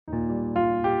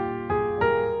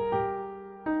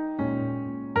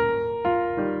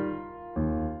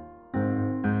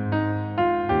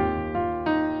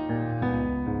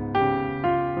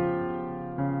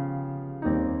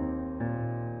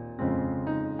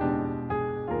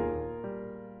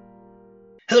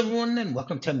Hello, everyone, and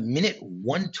welcome to minute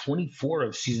 124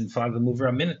 of season 5 of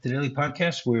MovieRob Minute, the daily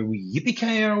podcast where we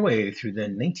yippee-ki our way through the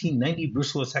 1990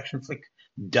 Bruce Willis action flick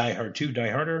Die Hard 2, Die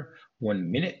Harder,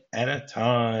 1 minute at a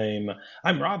time.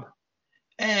 I'm Rob,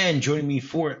 and joining me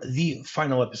for the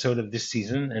final episode of this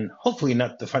season, and hopefully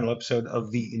not the final episode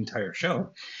of the entire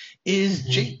show, is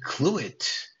Jake Cluett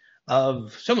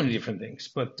of so many different things.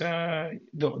 But the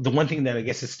one thing that I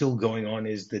guess is still going on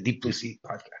is the Deep Blue Sea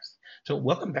podcast. So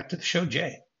welcome back to the show,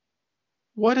 Jay.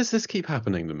 Why does this keep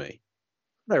happening to me?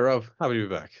 Hey, Rob, happy to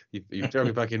be back. You've turned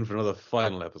me back in for another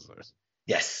final episode.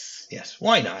 Yes.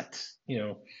 Why not?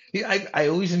 I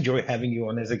always enjoy having you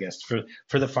on as a guest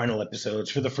for the final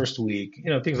episodes, for the first week,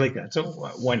 things like that. So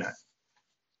why not?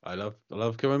 I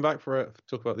love coming back for it.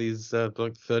 Talk about these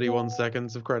like 31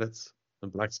 seconds of credits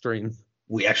and black screen.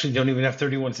 We actually don't even have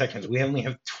 31 seconds. We only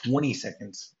have 20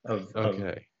 seconds of.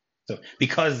 Okay. So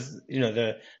because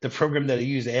the program that I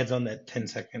use adds on that 10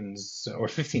 seconds or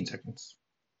 15 seconds,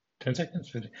 10 seconds,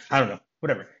 15, I don't know,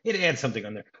 whatever. It adds something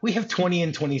on there. We have 20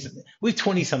 and 20. We have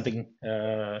 20 something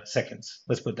seconds.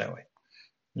 Let's put it that way.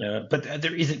 But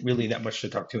there isn't really that much to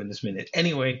talk to in this minute.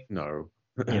 Anyway. No.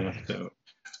 So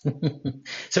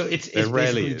so it's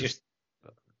basically just.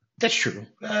 That's true.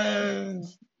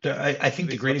 I think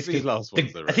the Great Escape. I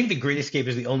think the Great Escape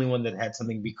is the only one that had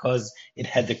something because it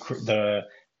had the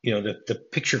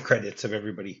picture credits of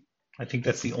everybody. I think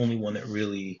that's the only one that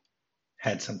really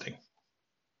had something.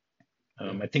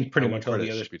 I think pretty much all the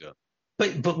others.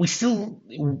 But we still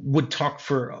would talk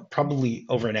for probably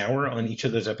over an hour on each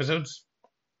of those episodes.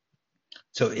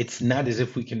 So it's not as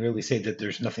if we can really say that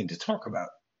there's nothing to talk about.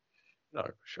 No,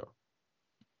 sure.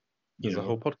 There's a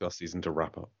whole podcast season to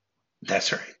wrap up.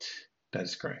 That's right. That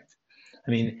is correct.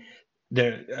 I mean,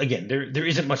 there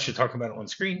isn't much to talk about on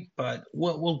screen, but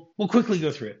we'll quickly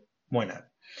go through it. Why not?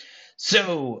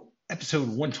 So episode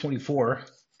 124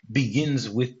 begins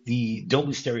with the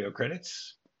Dolby Stereo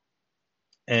credits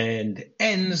and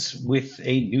ends with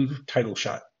a new title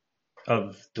shot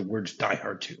of the words Die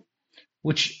Hard 2,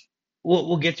 which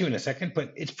we'll get to in a second,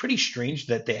 but it's pretty strange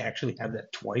that they actually have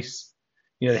that twice.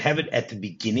 They have it at the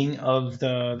beginning of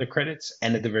the credits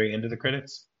and at the very end of the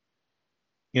credits.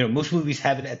 Most movies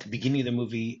have it at the beginning of the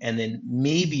movie, and then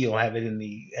maybe you'll have it in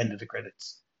the end of the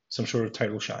credits, some sort of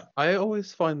title shot. I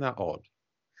always find that odd.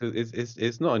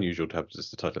 It's not unusual to have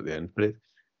just a title at the end, but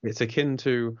it's akin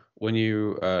to when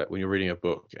you're reading a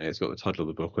book and it's got the title of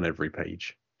the book on every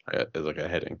page as like a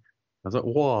heading. I was like,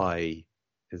 why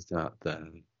is that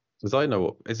then? Because I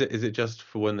know is it just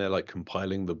for when they're like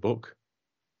compiling the book,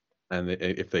 and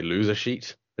if they lose a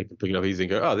sheet, they can pick it up easily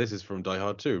and go, oh, this is from Die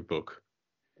Hard 2 book.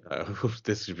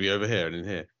 This should be over here and in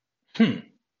here.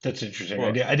 That's interesting. Well,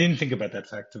 I didn't think about that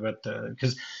fact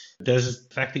because there's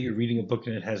the fact that you're reading a book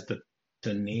and it has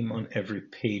the name on every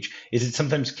page. Is it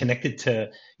sometimes connected to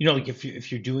like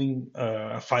if you're doing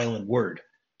a file in Word,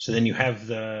 so then you have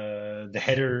the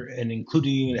header, and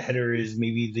including the header is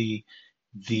maybe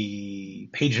the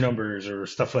page numbers or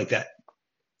stuff like that.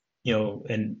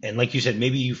 And like you said,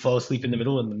 maybe you fall asleep in the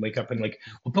middle and then wake up and like,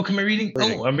 what book am I reading?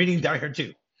 Oh, I'm reading Die Hard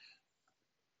 2.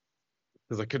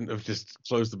 Because I couldn't have just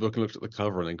closed the book and looked at the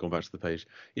cover and then gone back to the page.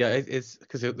 Yeah, it's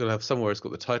because they'll have somewhere it's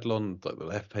got the title on like the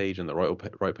left page, and the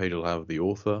right page will have the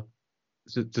author.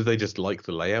 So do they just like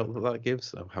the layout that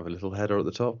gives? They'll have a little header at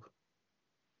the top.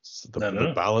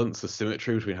 The balance, the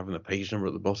symmetry between having the page number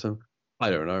at the bottom. I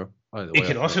don't know. It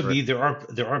can also be there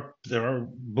are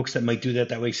books that might do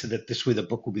that way, so that this way the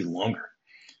book will be longer.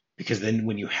 Because then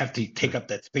when you have to take up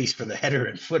that space for the header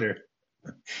and footer,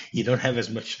 you don't have as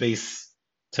much space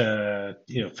to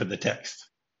for the text.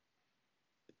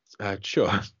 Sure.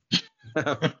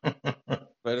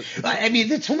 I mean,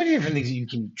 there's so many different things you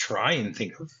can try and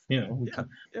think of. We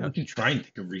can try and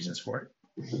think of reasons for it.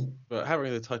 But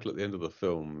having the title at the end of the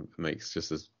film makes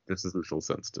just as little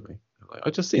sense to me. I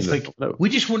just seen it's we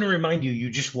just want to remind you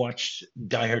just watched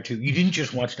Die Hard 2. You didn't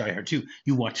just watch Die Hard 2.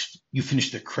 You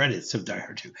finished the credits of Die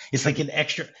Hard 2. It's like an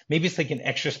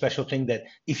extra special thing that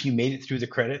if you made it through the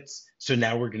credits, so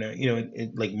now we're gonna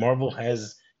like Marvel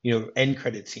has end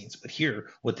credit scenes, but here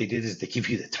what they did is they give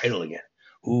you the title again.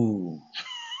 Ooh.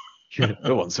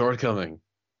 No one saw it coming.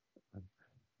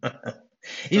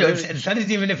 It's not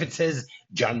as even if it says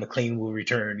John McClane will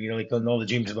return, like on all the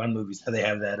James Bond movies, how they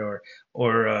have that,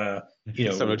 or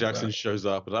Samuel Jackson shows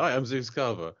up and I am Zeus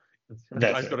Carver.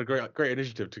 I've got a great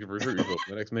initiative to recruit you for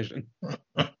the next mission.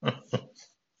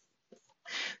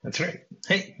 That's right.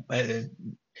 Hey,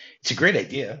 it's a great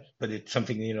idea, but it's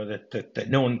something that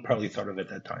no one probably thought of at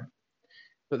that time.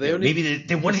 But maybe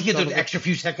they wanted to get those extra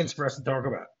few seconds for us to talk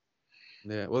about.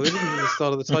 Yeah, well, they didn't give you the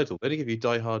start of the title. They didn't give you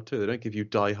Die Hard 2. They don't give you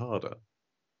Die Harder.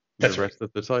 the That's right. rest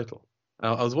of the title.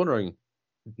 I was wondering,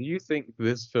 do you think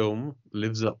this film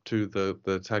lives up to the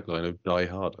tagline of Die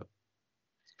Harder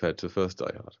compared to the first Die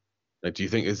Hard? Like, do you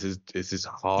think this is You mean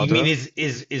harder? is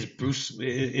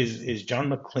John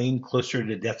McClane closer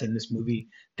to death in this movie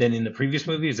than in the previous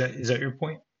movie? Is that your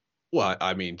point? Well,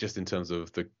 I mean, just in terms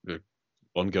of the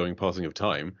ongoing passing of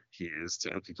time, he is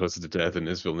technically closer to death in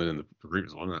this film than in the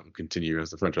previous one. That will continue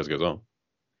as the franchise goes on.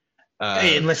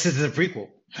 Hey, Uh, unless this is a prequel,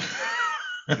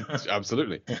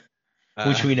 Absolutely. which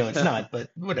Uh, we know it's not. But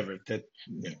whatever. but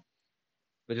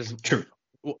just True.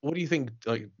 what do you think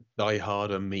like Die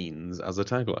Harder means as a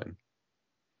tagline?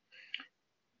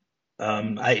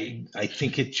 I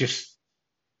think it's just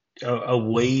a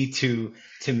way to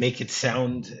make it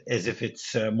sound as if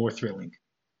it's more thrilling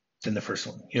than the first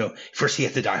one. First he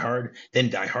had to Die Hard, then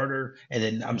Die Harder, and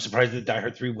then I'm surprised that Die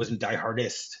Hard 3 wasn't Die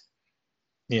Hardest.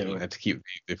 You You know, had to keep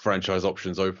the franchise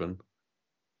options open.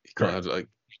 You can't have correct. like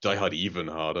Die Hard even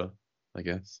harder, I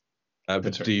guess. But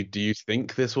That's do right. you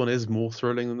think this one is more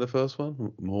thrilling than the first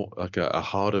one? More like a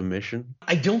harder mission?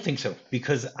 I don't think so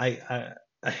because I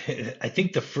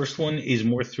think the first one is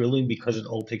more thrilling because it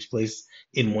all takes place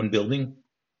in one building,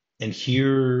 and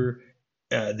here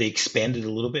they expanded a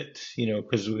little bit.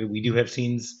 Because we do have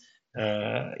scenes,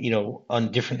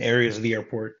 on different areas of the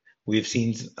airport. We have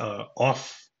scenes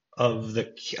off of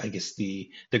I guess the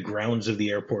grounds of the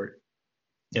airport.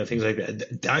 Things like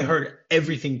that. Die Hard,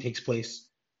 everything takes place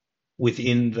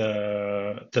within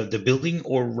the building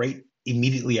or right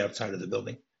immediately outside of the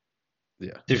building.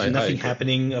 Yeah, There's I nothing agree.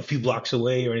 happening a few blocks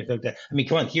away or anything like that. I mean,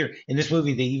 come on, here in this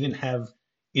movie they even have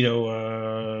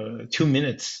 2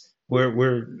 minutes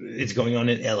where it's going on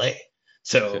in L.A. Yeah.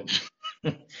 So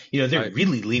they're I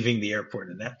really leaving the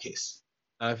airport in that case.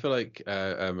 I feel like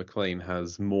McLean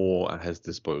has more at his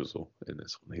disposal in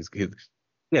this one.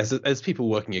 Yes, there's people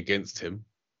working against him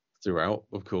throughout,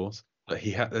 of course, but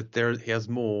he has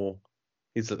more.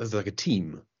 There's like a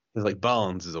team. There's like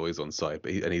Barnes is always on site,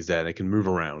 but he's there and he can move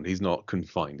around. He's not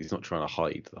confined. He's not trying to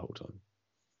hide the whole time.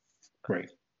 Right.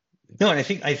 No, and I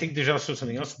think there's also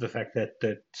something else to the fact that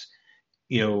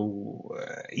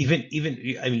even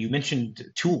I mean you mentioned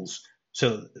tools.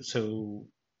 So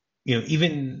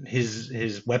even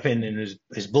his weapon and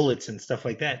his bullets and stuff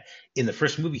like that. In the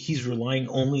first movie, he's relying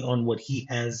only on what he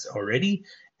has already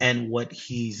and what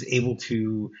he's able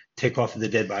to take off of the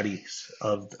dead bodies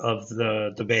of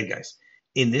the bad guys.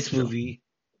 In this Sure. movie,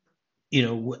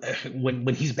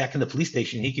 when he's back in the police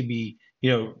station, he could be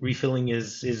refilling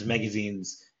his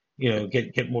magazines. Yeah.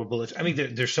 Get more bullets. I mean,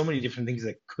 there's so many different things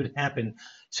that could happen.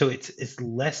 So it's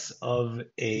less of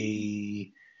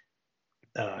a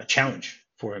challenge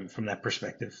for him from that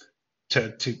perspective to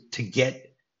get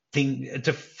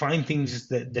to find things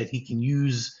that he can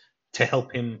use to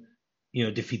help him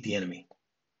defeat the enemy.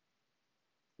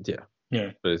 Yeah.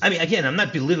 Yeah. But I mean, again, I'm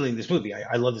not belittling this movie.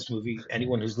 I love this movie.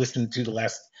 Anyone who's listened to the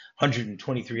last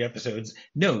 123 episodes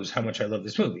knows how much I love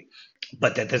this movie.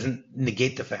 But that doesn't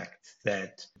negate the fact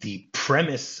that the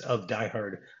premise of Die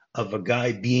Hard, of a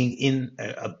guy being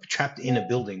trapped in a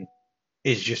building,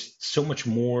 is just so much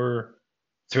more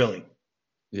thrilling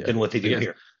yeah, than what they I do guess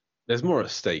here. there's more at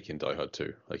stake in Die Hard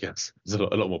 2. I guess there's a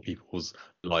lot more people's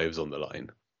lives on the line,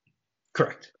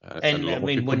 Correct. and a And I lot more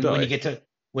mean, people when you die. get to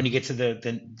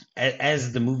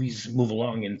as the movies move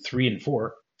along in 3 and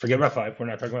 4, forget about 5. We're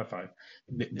not talking about 5.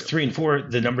 Yeah. 3 and 4,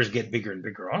 the numbers get bigger and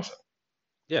bigger. Also,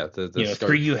 Yeah, the 3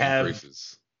 scope you have.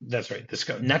 increases. That's right. The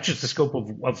scope, not just the scope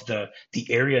of the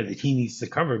area that he needs to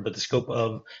cover, but the scope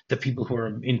of the people who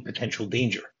are in potential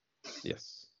danger.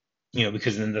 Yes.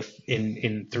 Because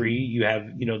in 3 you have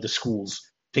the schools.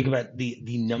 Think about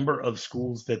the number of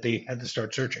schools that they had to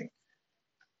start searching.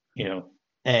 you know,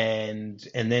 and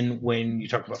then when you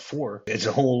talk about 4, it's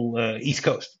a whole East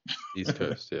Coast. East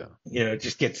Coast, yeah. It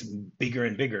just gets bigger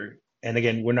and bigger. And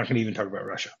again, we're not going to even talk about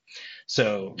Russia.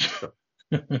 So, Sure.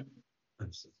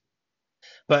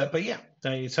 but yeah,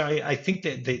 I think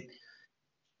that the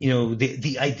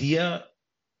idea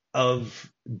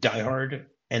of Die Hard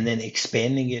and then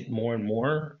expanding it more and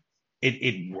more,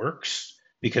 it works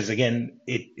because again,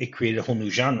 it created a whole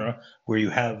new genre where you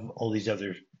have all these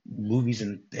other movies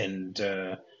and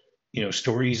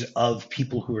stories of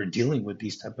people who are dealing with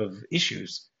these type of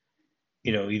issues.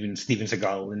 Even Steven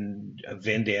Seagal and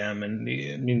Van Damme, and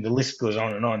I mean the list goes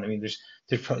on and on. I mean,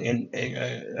 there's probably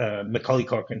and Macaulay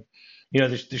Culkin.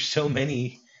 There's so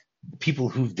many people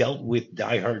who've dealt with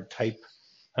Die Hard type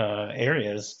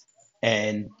areas,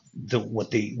 and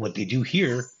what they do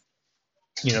here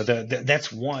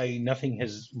That's why nothing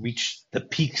has reached the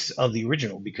peaks of the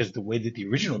original, because the way that the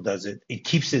original does it, it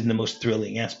keeps it in the most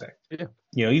thrilling aspect.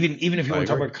 Yeah, Even if you I want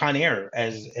to talk agree. about Con Air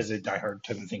as a Die Hard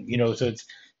type of thing, so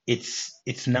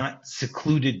it's not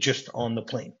secluded just on the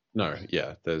plane. No,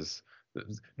 yeah, there's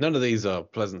none of these are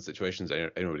pleasant situations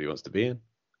anybody wants to be in.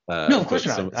 No, of course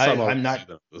But not. some are I'm not. easier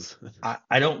than others.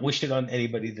 I don't wish it on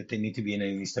anybody that they need to be in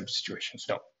any of these types of situations.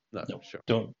 No, No, no, sure.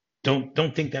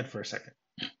 don't think that for a second.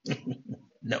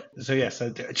 No. So yes,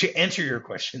 to answer your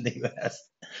question that you asked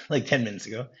like 10 minutes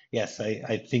ago, yes,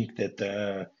 I think that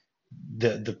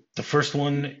the first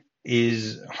one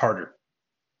is harder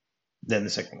than the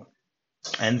second one,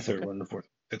 and the third Okay. one, the fourth,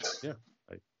 fifth. Yeah,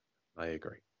 I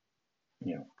agree.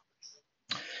 Yeah.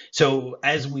 So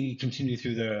as we continue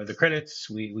through the credits,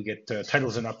 we get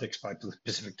titles and optics by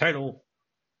Pacific Title.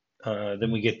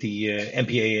 Then we get the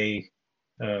MPAA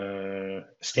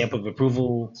stamp of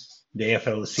approval, the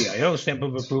AFL-CIO stamp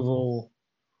of approval.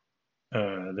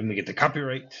 Then we get the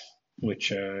copyright,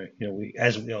 which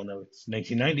as we all know, it's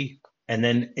 1990. And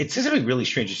then it says something really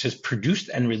strange. It says produced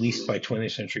and released by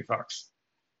 20th Century Fox.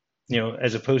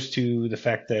 As opposed to the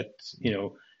fact that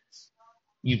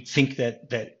you'd think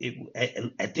that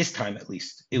at this time, at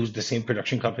least, it was the same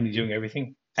production company doing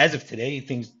everything. As of today,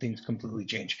 things completely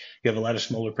change. You have a lot of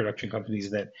smaller production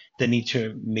companies that need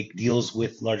to make deals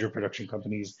with larger production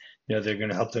companies. They're going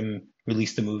to help them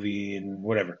release the movie and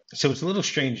whatever. So it's a little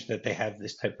strange that they have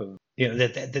this type of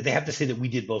that they have to say that we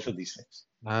did both of these things.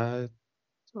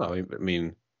 Well, I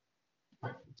mean,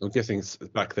 I'm guessing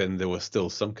back then there were still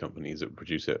some companies that would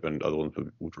produce it and other ones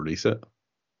would release it.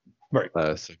 Right.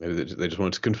 So maybe they just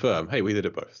wanted to confirm, hey, we did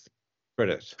it both.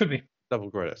 Credit. Could be. Double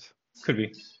credit. Could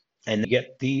be. And you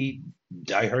get the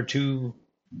Die Hard 2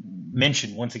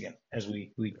 mention once again, as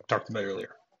we talked about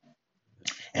earlier.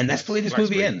 And that's the way this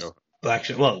movie ends. Black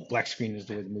screen is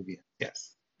the way the movie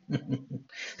ends.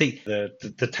 Yes.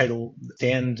 the title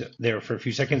stand there for a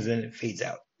few seconds, then it fades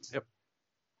out. Yep.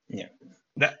 Yeah.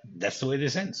 That's the way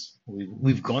this ends.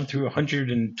 We've gone through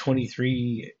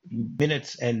 123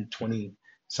 minutes and 20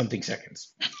 something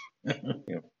seconds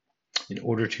in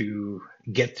order to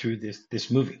get through this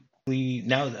movie.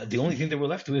 Now the only thing that we're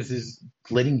left with is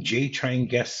letting Jay try and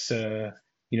guess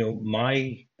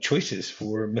my choices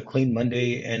for McLean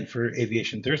Monday and for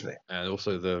Aviation Thursday, and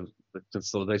also the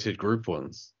consolidated group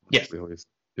ones. Yes, we always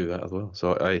do that as well.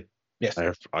 So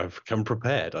I've come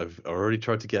prepared. I've already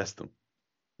tried to guess them.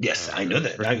 Yes, I know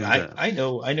that. I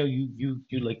know you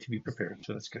like to be prepared,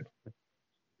 so that's good.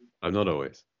 I'm not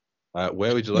always.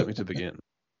 Where would you like me to begin?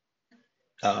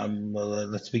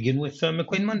 Let's begin with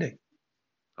McLean Monday.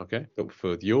 Okay,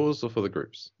 for yours or for the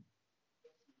groups?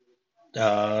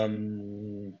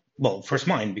 Well, first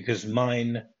mine, because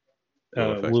mine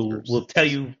will tell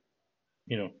you.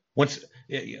 Once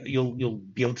you'll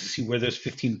be able to see where those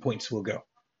 15 points will go.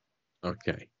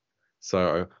 Okay,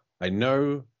 so I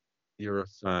know you're a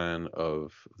fan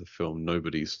of the film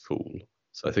Nobody's Fool,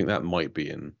 so I think that might be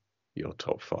in your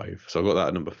top 5. So I've got that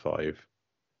at number 5.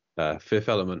 Fifth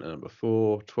Element at number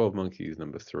 4, 12 Monkeys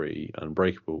number 3,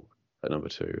 Unbreakable at number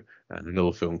 2, and a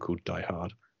little film called Die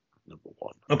Hard number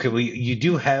 1. Okay, well you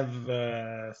do have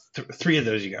 3 of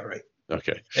those you got right.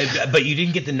 Okay, but you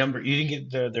didn't get the number. You didn't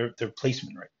get their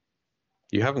placement right.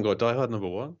 You haven't got Die Hard number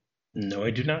 1? No, I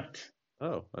do not.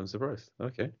 Oh, I'm surprised.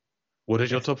 Okay, what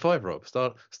is your top 5, Rob?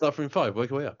 Start from 5, work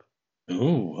your way up.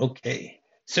 Oh, okay.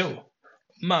 So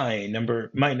my number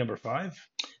 5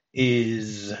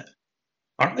 is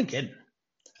Armageddon.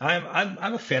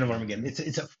 I'm a fan of Armageddon.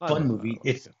 It's a fun movie.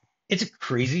 It's a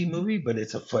crazy movie, but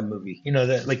it's a fun movie.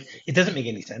 That it doesn't make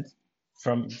any sense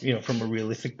from a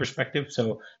realistic perspective.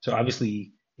 So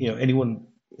obviously anyone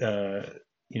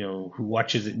who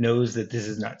watches it knows that this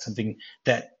is not something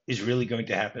that is really going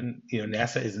to happen.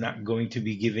 NASA is not going to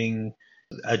be giving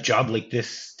a job like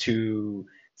this to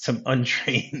some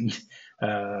untrained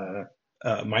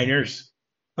miners.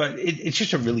 But it's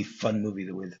just a really fun movie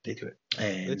the way that they do it.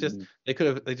 And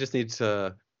they just need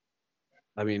to.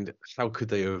 I mean, how could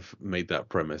they have made that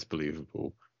premise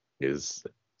believable? Is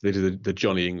they did the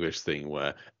Johnny English thing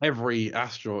where every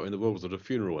astronaut in the world was at a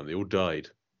funeral and they all died.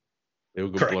 They all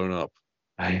got blown up.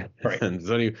 Right. And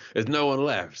there's no one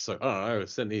left. So I don't know,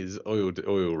 send these oil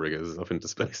riggers up into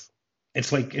space.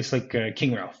 It's like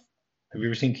King Ralph. Have you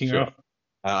ever seen King Ralph?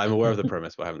 I'm aware of the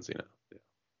premise, but I haven't seen it.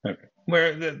 Yeah. Okay.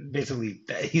 Where basically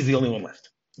he's the only one left.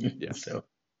 Yeah. So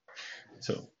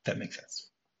that makes sense.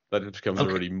 That becomes a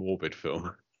really morbid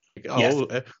film.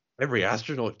 Every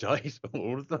astronaut died.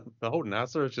 All of them. The whole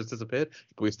NASA has just disappeared.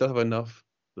 But we still have enough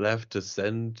left to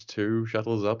send 2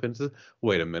 shuttles up into.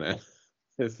 Wait a minute.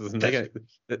 This doesn't make That's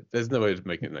any. There's no way to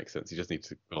make it make sense. You just need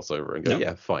to gloss over and go, no.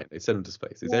 yeah, fine. They send them to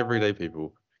space. It's everyday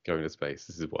people going to space.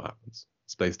 This is what happens.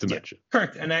 Space Yeah, dementia.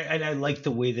 correct. And I like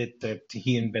the way that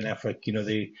he and Ben Affleck,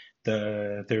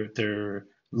 their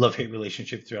love hate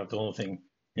relationship throughout the whole thing,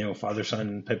 father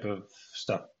son type of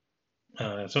stuff.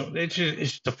 So it's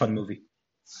just a fun movie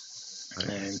Right.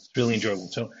 and it's really enjoyable.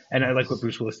 So and I like what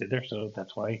Bruce Willis did there, so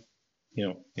that's why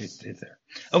it's there.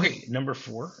 Okay, number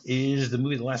 4 is the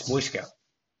movie The Last Boy Scout,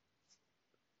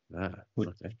 Ah, which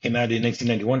okay. came out in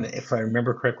 1991. If I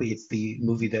remember correctly, it's the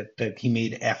movie that he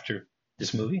made after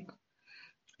this movie.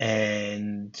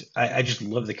 And I just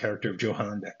love the character of Joe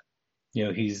Hallenbeck.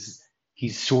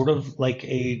 He's sort of like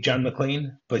a John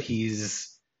McClane, but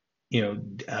he's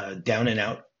down and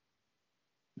out.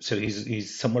 So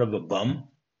he's somewhat of a bum,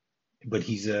 but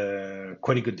he's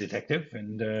quite a good detective.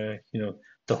 And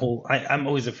the whole I'm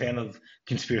always a fan of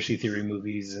conspiracy theory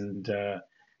movies and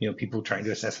people trying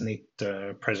to assassinate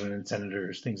presidents,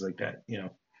 senators, things like that.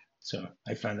 So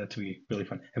I found that to be really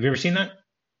fun. Have you ever seen that?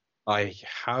 I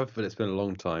have, but it's been a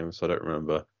long time, so I don't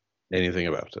remember anything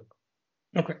about it.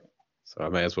 Okay. So I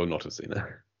may as well not have seen it.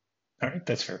 All right,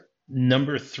 that's fair.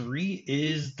 Number 3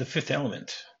 is The Fifth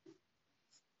Element.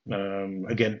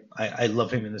 Again, I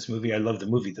love him in this movie. I love the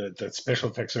movie. The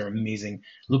special effects are amazing.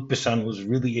 Luc Besson was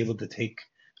really able to take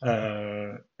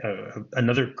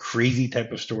another crazy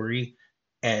type of story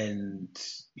and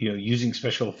using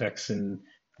special effects and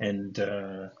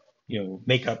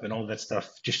makeup and all that stuff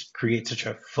just create such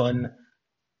a fun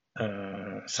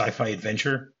sci-fi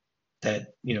adventure that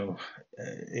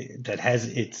that has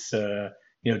its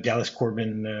Dallas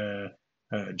Corbin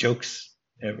jokes,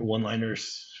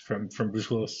 one-liners from Bruce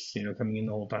Willis, coming in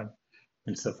the whole time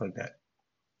and stuff like that.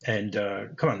 And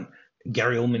come on,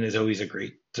 Gary Oldman is always a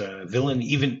great villain,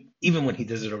 even when he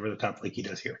does it over the top like he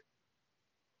does here.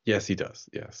 Yes, he does.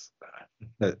 Yes.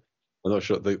 I'm not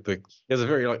sure. He has a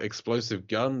very explosive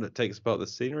gun that takes apart the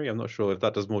scenery. I'm not sure if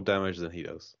that does more damage than he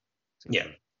does. Yeah,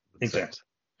 exactly.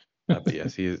 But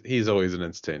yes, he's always an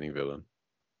entertaining villain.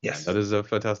 Yes, That is a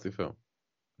fantastic film.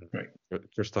 right.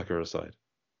 Chris Tucker aside.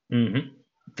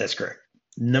 That's correct.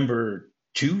 Number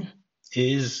 2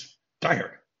 is Die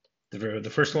Hard.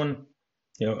 The first one,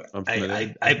 I'm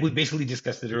familiar. we basically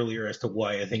discussed it earlier as to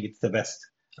why I think it's the best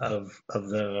of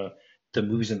the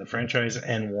movies in the franchise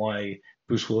and why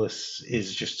Bruce Willis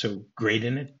is just so great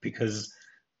in it because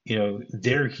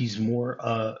there he's more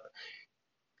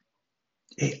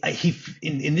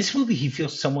in this movie he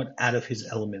feels somewhat out of his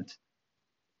element,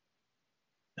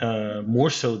 more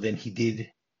so than he did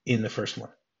in the first one.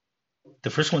 The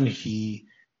first one, he's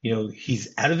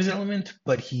out of his element,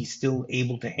 but he's still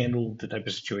able to handle the type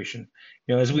of situation.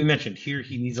 As we mentioned here,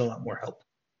 he needs a lot more help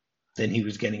than he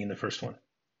was getting in the first one.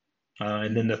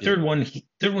 And then the third one,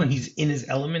 he's in his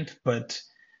element, but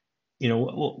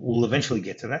we'll eventually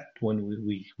get to that when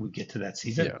we get to that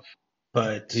season. Yeah.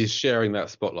 But he's sharing that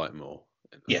spotlight more.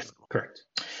 Yes, correct.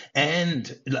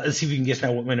 And let's see if you can guess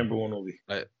now what my number 1 will be.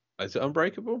 Is it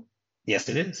Unbreakable? Yes,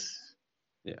 it is.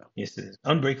 Yeah. Yes, it is.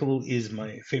 Unbreakable is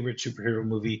my favorite superhero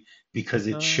movie because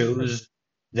it shows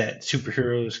that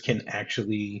superheroes can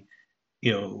actually,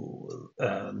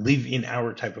 live in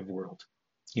our type of world.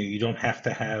 You don't have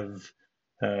to have,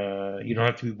 you don't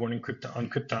have to be born on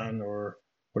Krypton or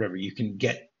whatever. You can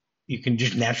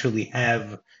just naturally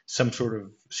have some sort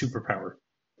of superpower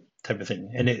type of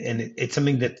thing, and it's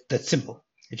something that's simple.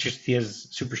 It's just he has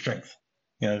super strength,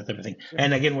 that type of thing.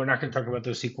 And again, we're not going to talk about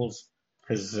those sequels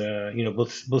because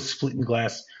both Split and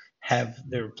Glass have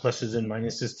their pluses and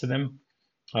minuses to them.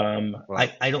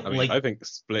 I think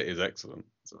Split is excellent.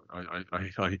 So I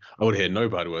would hear no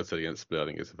bad words said against Split. I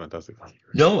think it's a fantastic film.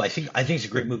 No, I think it's a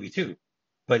great movie too,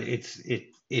 but it's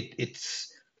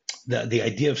the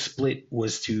idea of Split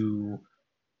was to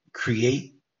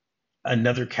create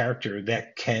another character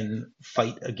that can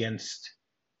fight against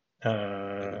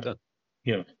that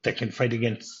can fight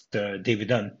against David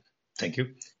Dunn. Thank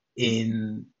you.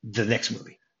 In the next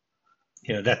movie,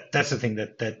 that's the thing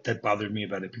that bothered me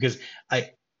about it because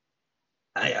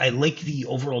I like the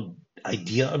overall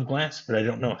idea of Glass, but I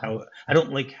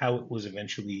don't like how it was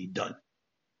eventually done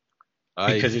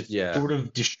because it sort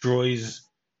of destroys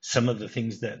some of the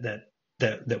things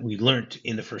that we learned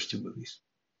in the first 2 movies.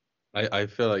 I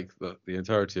feel like the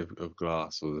entirety of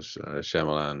Glass was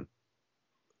Shyamalan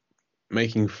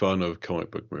making fun of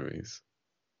comic book movies,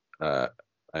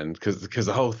 and because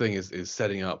the whole thing is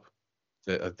setting up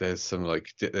that there's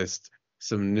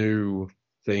some new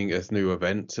thing, there's new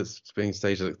event that's being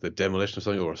staged, like the demolition of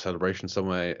something or a celebration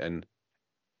somewhere, and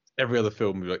every other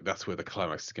film that's where the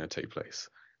climax is going to take place,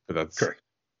 but that's correct.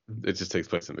 It just takes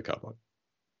place in the car park.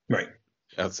 Right.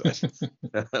 outside.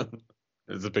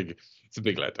 It's a big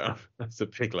letdown. It's a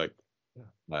big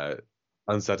uh,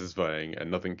 unsatisfying, and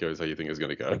nothing goes how you think it's going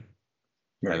to go. And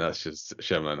Right. that's just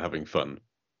Shyamalan having fun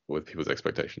with people's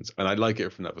expectations, and I like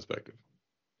it from that perspective.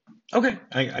 Okay,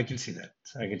 I can see that.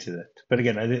 I can see that. But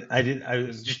again, I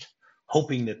was just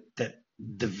hoping that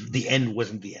the end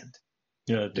wasn't the end.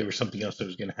 You know, that there Yeah, was something else that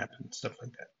was going to happen, stuff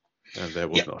like that. and there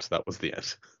was Yeah. not. That was the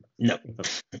end. No.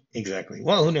 Exactly.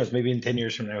 Well, who knows? Maybe in 10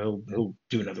 years from now he'll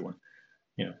do another one.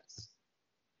 You know,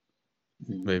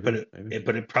 Maybe, maybe,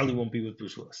 but it probably won't be with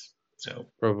Bruce Willis. So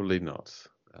probably not.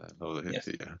 yes,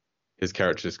 His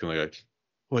character just kind of like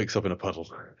wakes up in a puddle.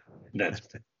 that's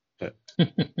Been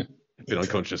exactly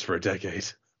unconscious for a decade.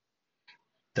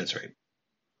 that's right.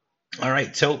 All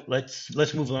right, so let's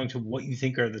move along to what you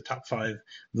think are the top five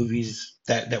movies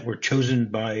that were chosen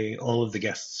by all of the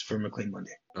guests for McLean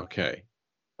Monday. Okay,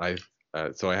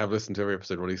 so I have listened to every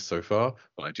episode released so far,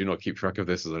 but I do not keep track of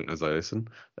this as I listen,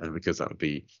 because that would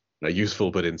be useful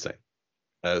but insane.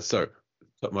 So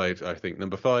I think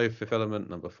number 5, Fifth Element;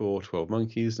 number 4, 12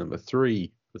 Monkeys; number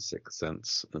 3, The Sixth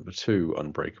Sense; number 2,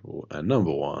 Unbreakable; and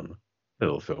number 1, a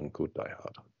little film called Die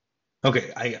Hard.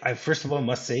 Okay, I first of all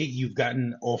must say you've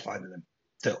gotten all five of them.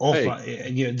 The all Hey, five,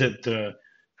 you know,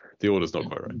 the order's not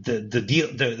quite right. the deal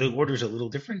the order's a little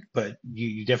different, but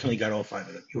you definitely got all five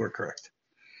of them. You are correct.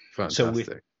 So with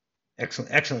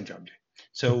Fantastic. excellent job, Jay.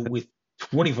 So with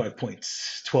 25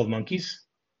 points, 12 Monkeys,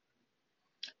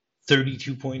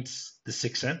 32 points, The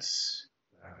Sixth Sense.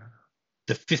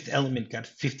 The Fifth Element got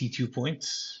 52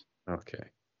 points. Okay.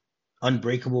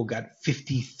 Unbreakable got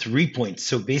 53 points.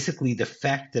 So basically, the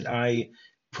fact that I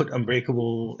put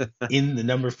Unbreakable in the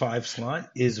number 5 slot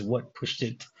is what pushed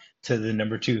it to the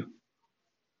number 2.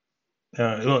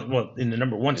 Well, in the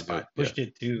number 1 spot, pushed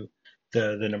it to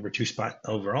the number 2 spot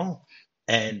overall.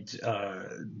 And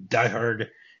Die Hard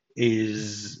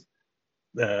is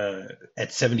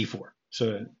at 74.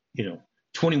 So,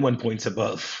 21 points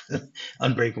above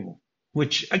Unbreakable,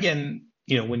 which again,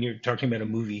 when you're talking about a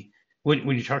movie, when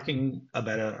you're talking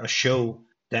about a show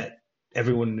that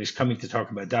everyone is coming to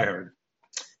talk about Die Hard,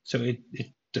 so it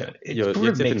sort You're of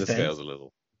tipping makes the sense. scales a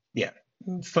little. Yeah,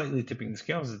 slightly tipping the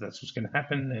scales if that's what's going to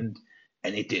happen,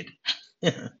 and it did.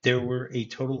 There were a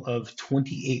total of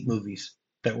 28 movies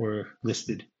that were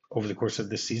listed over the course of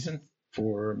this season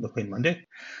for McLean Monday.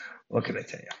 What can I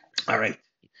tell you? All right.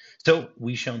 So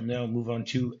we shall now move on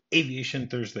to Aviation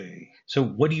Thursday. So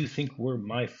what do you think were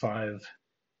my 5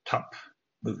 top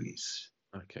movies?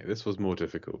 Okay, this was more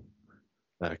difficult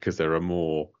because there are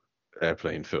more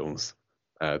airplane films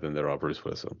than there are Bruce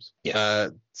Willis films.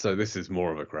 Yes. So this is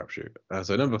more of a crapshoot.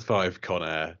 So number 5, Con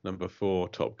Air; number 4,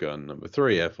 Top Gun; number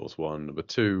 3, Air Force One; number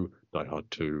 2, Die Hard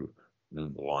 2;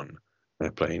 number 1,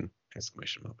 Airplane!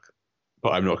 Exclamation mark.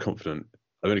 But I'm not confident.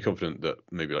 I'm only confident that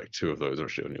maybe like 2 of those are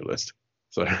actually on your list.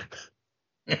 So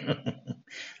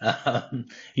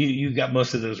You got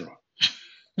most of those wrong.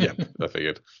 yeah, I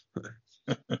figured.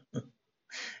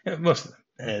 Most of them.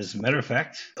 As a matter of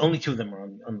fact, only 2 of them are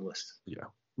on the list. Yeah.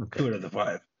 2 out of the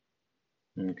 5.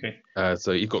 Okay.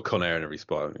 So you've got Con Air in every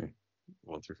spot, haven't you?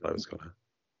 1 through 5 is Con Air.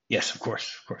 Yes, of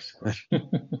course.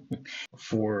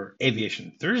 For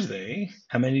Aviation Thursday,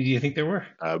 how many do you think there were?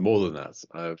 More than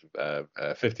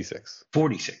that. 56.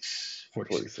 46.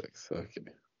 46. Okay.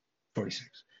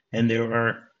 46. And there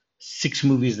are 6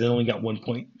 movies that only got 1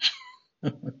 point,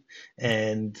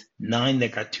 and 9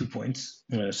 that got 2 points,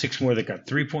 6 more that got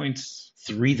 3 points,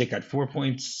 3 that got 4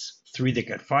 points, 3 that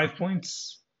got 5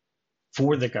 points,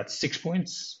 4 that got 6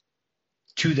 points,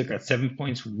 2 that got 7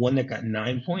 points, 1 that got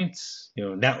 9 points.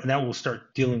 Now we'll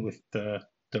start dealing with the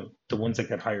ones that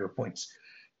got higher points.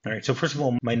 All right. So first of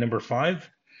all, my number 5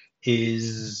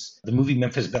 is the movie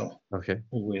Memphis Belle. Okay.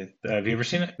 Have you ever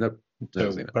seen it? Nope. So,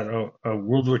 about a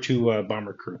World War II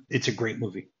bomber crew. It's a great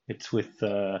movie. It's with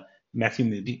Matthew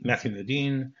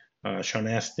Modine, Sean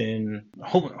Astin, a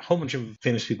whole bunch of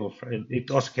famous people.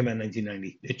 It also came out in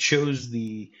 1990. It shows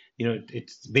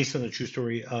it's based on the true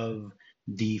story of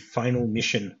the final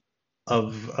mission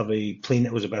of a plane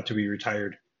that was about to be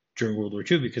retired during World War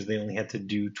II because they only had to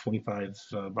do 25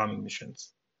 bombing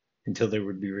missions until they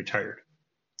would be retired.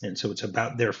 And so it's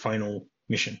about their final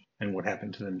mission and what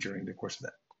happened to them during the course of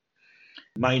that.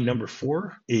 My number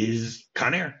 4 is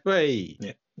Con Air. Hey.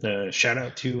 Yeah. Shout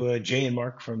out to Jay and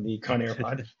Mark from the Con Air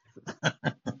pod.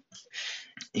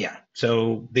 Yeah.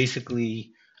 So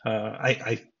basically,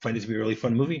 I find it to be a really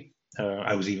fun movie.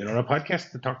 I was even on a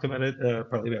podcast that talked about it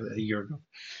probably about a year ago.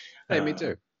 Hey, me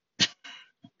too.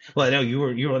 Well, I know you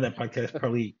were on that podcast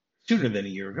probably sooner than a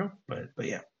year ago, but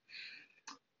yeah.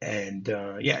 And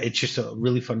yeah, it's just a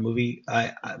really fun movie.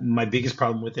 My biggest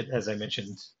problem with it, as I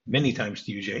mentioned many times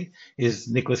to you, Jay, is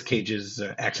Nicolas Cage's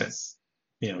accent. Yes.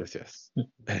 You know, Yes.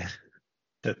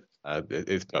 that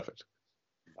It's perfect.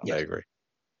 I yeah. agree.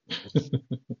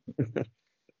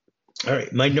 All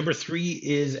right, my number three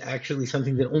is actually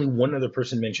something that only one other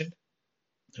person mentioned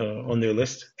on their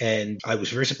list, and I was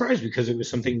very surprised because it was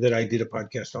something that I did a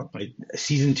podcast on.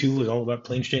 Season two was all about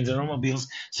planes, trains, and automobiles.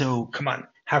 So come on,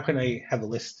 how can I have a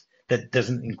list that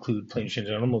doesn't include planes, trains,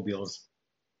 and automobiles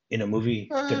in a movie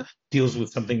Uh, that deals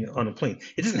with something on a plane?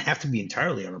 It doesn't have to be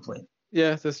entirely on a plane.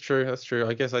 yeah, that's true. That's true.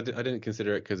 I guess I didn't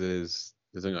consider it because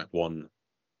there's only like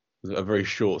a very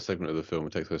short segment of the film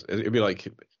it takes place. It'd be like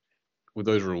with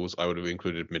those rules, I would have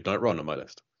included Midnight Run on my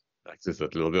list. That's just a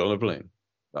little bit on a plane.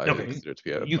 I didn't Okay, consider it to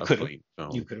be you a could have. plane You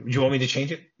film. could have. Do you want me to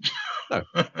change it? No,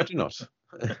 I do not.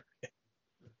 I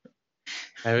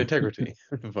have integrity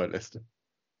with my list.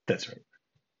 That's right.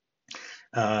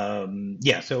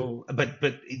 Yeah. So, but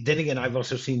then again, I've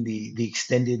also seen the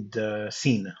extended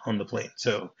scene on the plane.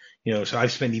 So so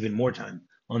I've spent even more time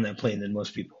on that plane than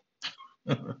most people.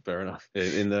 Fair enough.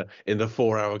 In the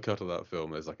 4 hour cut of that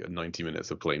film, there's like 90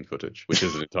 minutes of plane footage, which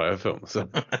is an entire film. So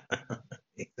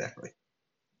Exactly.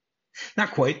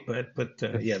 Not quite, but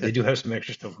yeah, they do have some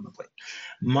extra stuff on the plane.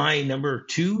 My number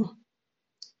two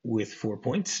with 4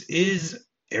 points is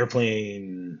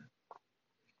Airplane,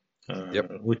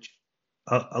 yep, which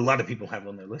a lot of people have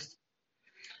on their list.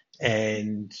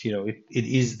 And it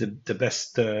is the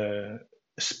best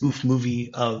spoof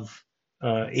movie of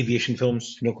aviation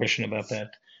films, no question about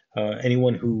that.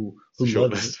 Anyone it's a who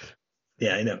short loves, list.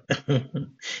 yeah, I know.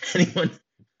 anyone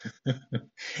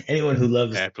anyone who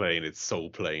loves, Airplane, it's Soul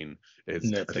Plane. I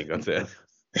that's think it. that's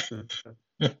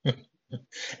it.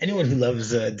 Anyone who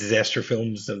loves disaster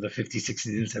films of the 50s, 60s,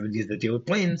 and 70s that deal with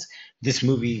planes, this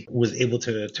movie was able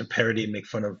to parody and make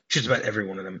fun of just about every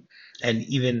one of them, and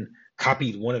even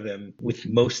copied one of them with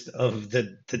most of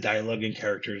the dialogue and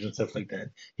characters and stuff like that.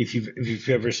 If you've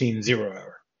ever seen Zero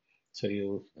Hour, so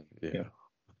you know Yeah.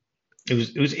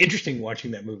 it was interesting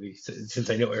watching that movie since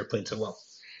I know Airplane so well.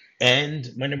 And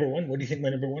my number one, what do you think my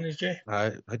number one is, Jay?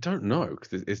 I don't know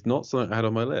because it's not something I had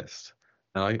on my list,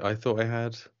 and I thought I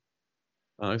had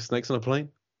I don't know, Snakes on a Plane.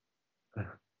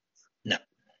 No,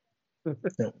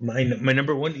 no, my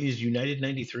number one is United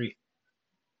 93.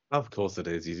 Of course it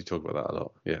is. You talk about that a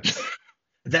lot. Yeah,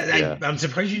 That yeah. I'm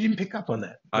surprised you didn't pick up on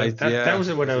that. I That yeah.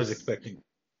 wasn't what I was expecting.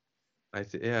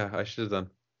 Yeah. I should have done.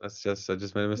 I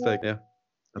just made a mistake. Yeah,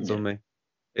 that's Yeah. on me.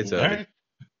 It's All early.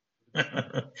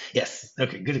 right. Yes.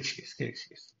 Okay. Good excuse. Good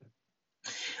excuse.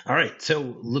 All right.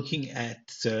 So looking at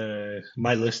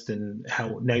my list and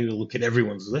how now you look at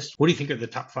everyone's list, what do you think are the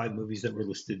top five movies that were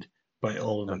listed by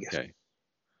all of my guests? Okay.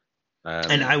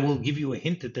 And Um. I will give you a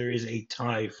hint that there is a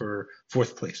tie for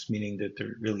fourth place, meaning that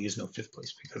there really is no fifth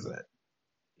place because of that.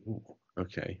 Ooh,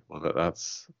 okay. Well,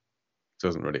 that's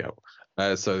doesn't really help.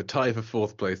 So tie for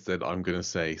fourth place. Then I'm going to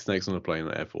say Snakes on a Plane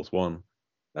and Air Force One,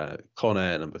 Con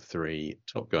Air number three,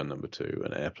 Top Gun number two,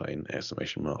 and Airplane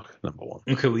exclamation mark number one.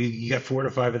 Okay. Well, you got four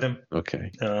to five of them.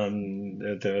 Okay.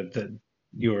 The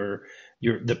your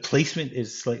the placement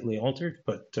is slightly altered,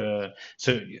 but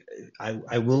so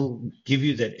I will give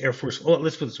you that Air Force. Oh,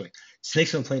 let's put it this way: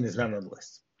 Snakes on the Plane is not on the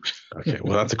list. Okay.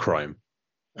 Well, that's a crime.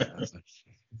 That's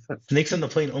Snakes on the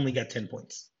Plane only got 10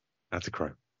 points. that's a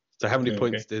crime. So how many Okay.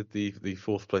 points did the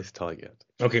fourth place tie get?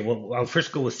 Okay. Well, I'll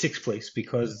first go with sixth place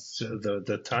because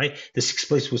the tie. The sixth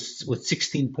place was with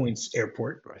 16 points.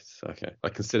 Airport, Right. Okay. I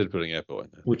considered putting airport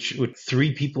in there. which with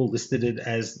three people listed it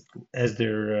as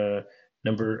their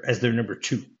number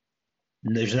two.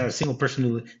 And there's not a single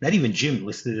person not even Jim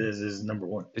listed it as his number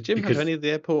one. Did Jim have any of the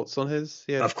airports on his?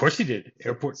 Yeah. Of course he did.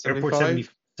 Airport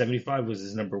 75? 75 was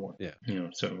his number one. Yeah.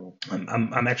 So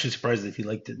I'm actually surprised that he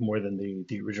liked it more than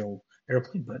the original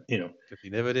Airplane, but If he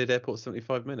never did Airport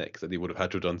 75 minutes, then he would have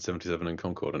had to have done 77 and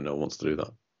Concorde, and no one wants to do that.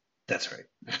 that's right.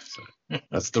 So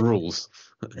that's the rules.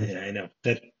 Yeah, I know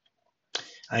that.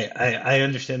 I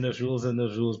understand those rules, and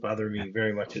those rules bother me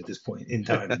very much at this point in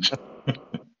time.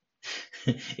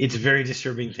 It's very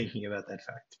disturbing thinking about that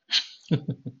fact.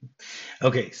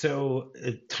 Okay, so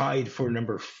tied for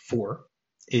number four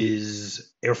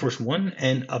is Air Force One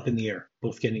and Up in the Air,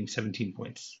 both getting 17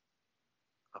 points.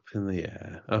 Up in the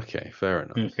air. Okay, fair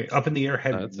enough. Okay, Up in the Air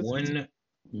had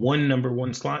one number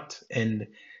one slot, and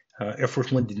Air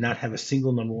Force One did not have a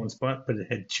single number one spot, but it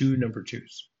had two number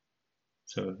twos.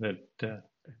 So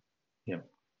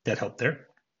that helped there.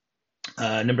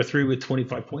 Number three with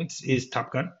 25 points is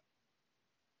Top Gun.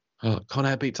 Oh, Con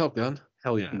Air beat Top Gun.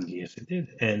 Hell yeah. Yes, it did.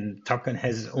 And Top Gun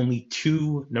has only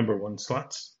two number one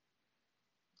slots.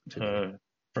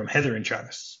 from Heather and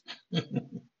Travis.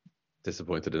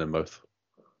 Disappointed in them both.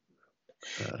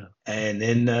 And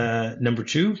then number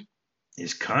 2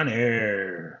 is Con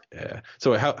Air. Yeah.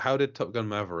 So how did Top Gun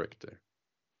Maverick do?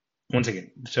 Once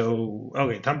again, so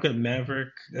okay, Top Gun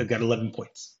Maverick got 11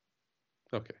 points.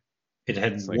 Okay. It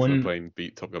had Snakes on a one. Plane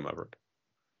beat Top Gun Maverick.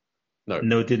 No,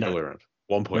 No, it did the not. other way around.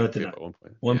 1 point. No, it did Yeah, not. 1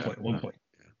 point. 1 Yeah. point. 1 point.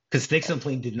 Because Snakes on a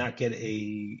Plane did not get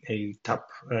a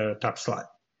top slot.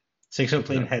 Snakes on a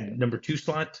Plane had number 2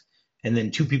 slot, and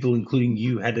then 2 people, including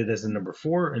you, had it as a number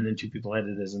 4, and then 2 people had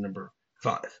it as a number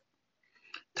 5.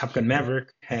 Top Gun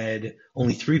Maverick had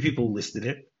only 3 people listed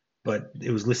it, but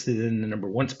it was listed in the number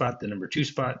 1 spot, the number 2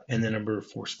 spot, and the number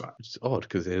 4 spot. It's odd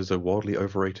because it is a wildly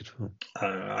overrated film.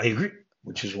 I agree,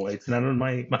 which is why it's not on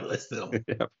my list at all.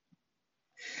 Yeah.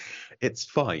 It's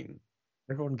fine.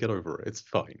 Everyone get over it. It's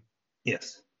fine.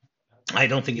 Yes. I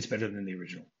don't think it's better than the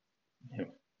original. Yeah.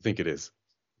 I think it is.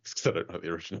 Because I don't know the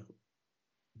original.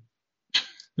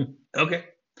 Okay.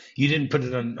 You didn't put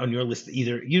it on your list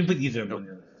either. You didn't put either of them on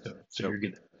your list, so you're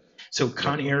good. So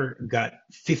Con Air got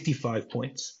 55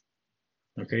 points.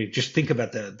 Okay, just think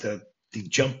about the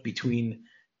jump between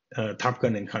Top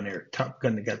Gun and Con Air. Top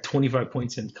Gun got 25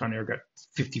 points and Con Air got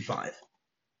 55.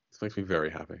 This makes me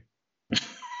very happy.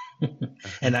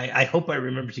 And I hope I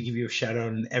remember to give you a shout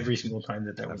out every single time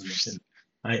that was mentioned.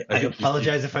 I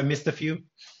apologize if I missed a few.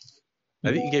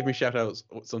 I think you gave me shout outs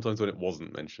sometimes when it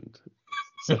wasn't mentioned.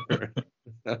 So,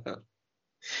 okay.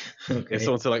 If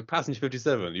someone said like Passenger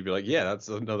 57, you'd be like, yeah, that's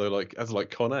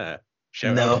like Con Air.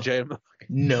 Shout out to JM.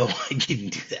 No, I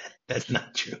didn't do that. That's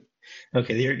not true.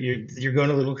 Okay, you're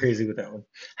going a little crazy with that one.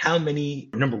 How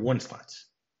many number 1 spots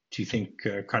do you think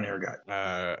Con Air got?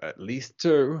 At least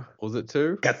 2. Was it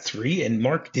 2? Got 3, and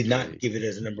Mark did not give it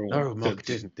as a number 1. No, Mark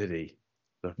didn't, did he?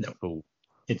 No. Fool.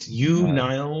 It's you,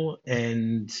 Niall,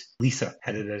 and Lisa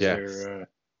had it as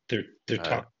their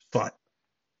top spot.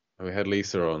 We had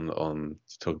Lisa on to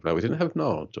talk about. We didn't have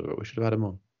Noel. We should have had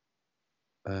him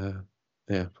on.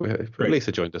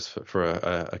 Lisa joined us for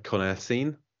a Con Air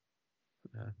scene.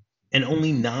 And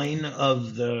only 9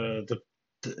 of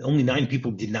only 9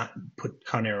 people did not put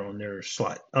Con Air on their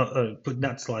slot.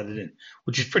 Not slotted in,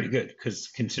 which is pretty good because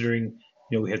considering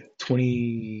we had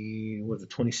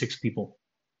 26 people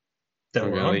that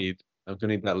were on. I'm gonna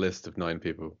need that list of 9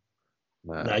 people.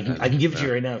 I can give it to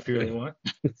you right now if you really want.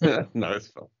 No, it's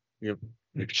fine. You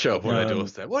show up on my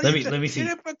doorstep. Let me see.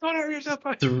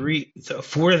 3,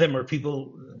 4 of them are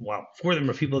people. Wow, 4 of them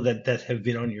are people that have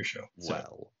been on your show. So.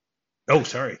 Well. Oh,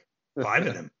 sorry, 5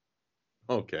 of them.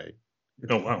 Okay.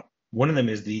 Oh wow, one of them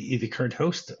is the current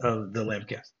host of the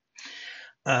Lampcast.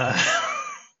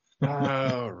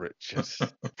 Oh, Richard.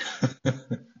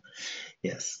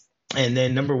 Yes, and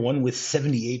then number 1 with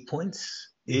 78 points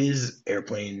is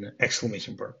Airplane!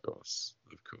 Exclamation mark. Of course.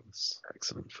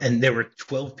 Excellent. And there were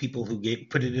 12 people who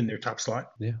put it in their top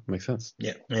slot. Yeah, makes sense.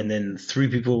 Yeah, and then 3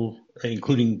 people,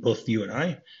 including both you and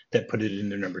I, that put it in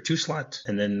their number 2 slot.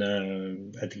 And then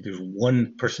I think there's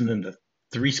 1 person in the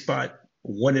 3 spot,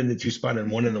 1 in the 2 spot,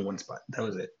 and 1 in the 1 spot. That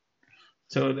was it.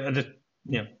 So it's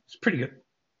pretty good.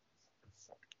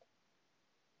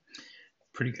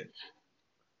 Pretty good.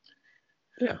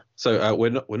 Yeah. So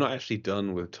we're not actually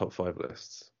done with top 5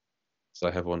 lists. So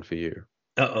I have one for you.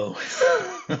 Uh-oh.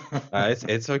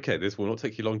 It's okay. This will not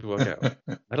take you long to work out.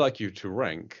 I'd like you to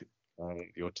rank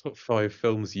your top 5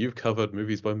 films you've covered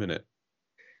movies by minute.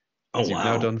 Oh, You've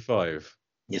now done 5.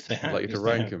 Yes, I have. I'd like you to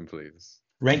rank them, please.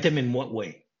 Rank them in what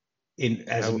way?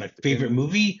 As my favorite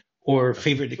movie or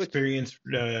favorite experience?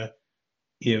 We're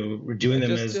doing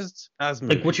them just as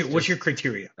movies. Like what's your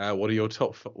criteria? What are your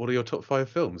top 5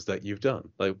 films that you've done?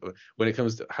 Like when it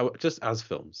comes to just as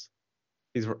films.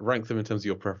 Please rank them in terms of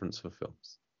your preference for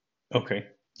films. Okay.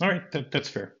 All right. That's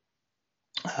fair.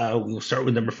 We'll start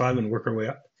with number 5 and work our way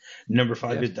up. Number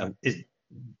 5 is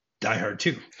Die Hard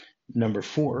 2. Number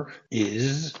 4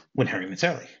 is When Harry Met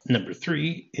Sally. Number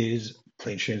 3 is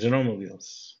Planes, Trains, and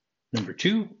Automobiles. Number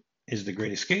 2 is The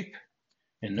Great Escape.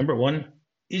 And number 1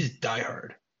 is Die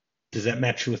Hard. Does that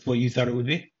match with what you thought it would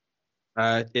be?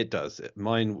 It does.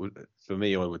 Mine would, for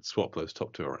me, I would swap those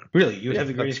top 2 around. Really? You would have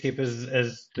The Great Escape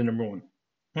as the number 1?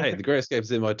 Okay. Hey, The Great Escape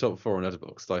is in my top 4 on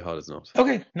Letterboxd. Die Hard is not.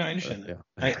 Okay, no, I understand that.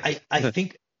 Yeah. I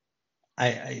think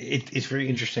it's very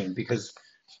interesting because,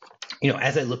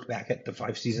 as I look back at the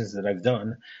 5 seasons that I've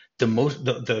done,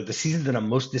 the season that I'm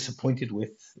most disappointed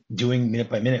with doing minute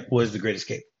by minute was The Great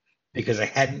Escape because I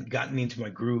hadn't gotten into my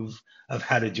groove of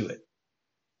how to do it.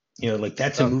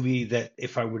 That's a movie that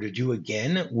if I were to do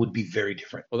again would be very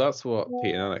different. Well, that's what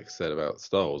Pete and Alex said about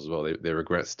Star Wars as well. They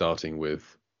regret starting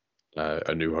with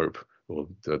A New Hope or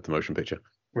the motion picture.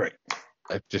 Right.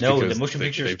 Just no, the motion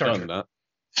picture they've Star done Trek.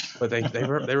 but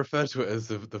they refer to it as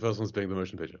the first one as being the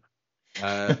motion picture.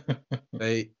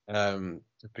 They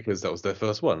because that was their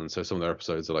first one, and so some of their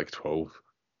episodes are like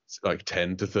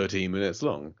 10 to 13 minutes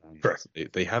long. Correct.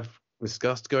 They have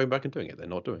discussed going back and doing it. They're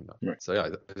not doing that. Right. So yeah, I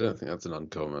don't think that's an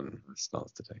uncommon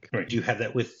stance to take. Right. Do you have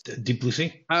that with Deep Blue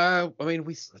Sea? I mean,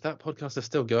 that podcast is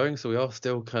still going, so we are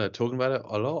still kind of talking about it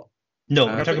a lot. No,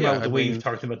 we're talking about the way you've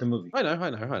talked about the movie. I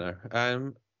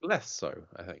know. Less so,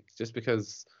 I think, just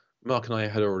because Mark and I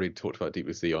had already talked about Deep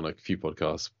Blue Sea on a few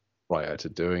podcasts prior to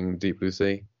doing Deep Blue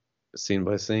Sea, scene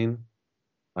by scene.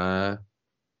 I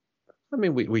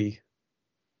mean,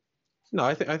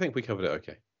 I think we covered it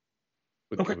okay.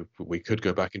 Okay. We could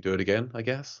go back and do it again, I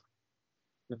guess.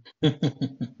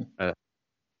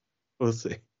 We'll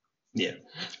see. Yeah.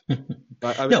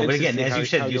 But again, as you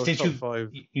said,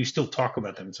 you still talk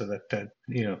about them, so that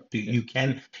you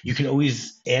can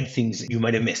always add things you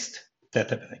might have missed, that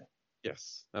type of thing.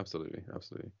 Yes, absolutely.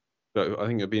 But I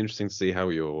think it'd be interesting to see how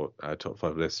your top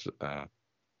 5 list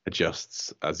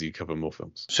adjusts as you cover more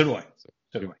films. So do I.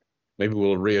 Maybe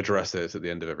we'll readdress it at the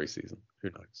end of every season.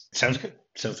 Who knows? Sounds good.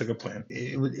 Sounds like a plan.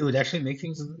 It would actually make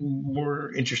things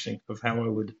more interesting of how I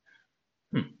would.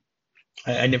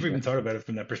 I never even thought about it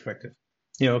from that perspective.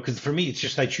 Because for me, it's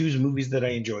just I choose movies that I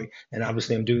enjoy, and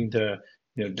obviously I'm doing the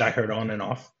Die Hard on and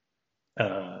off.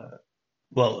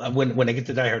 Well, when I get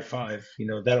to Die Hard 5,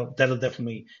 that'll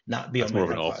definitely not be That's on my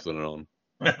more of an top off than an on.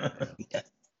 Yeah.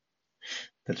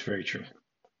 That's very true.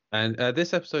 And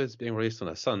this episode is being released on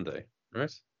a Sunday,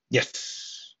 right?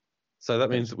 Yes. So that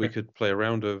means that we could play a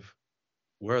round of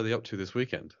where are they up to this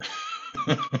weekend?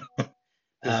 We're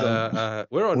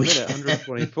on minute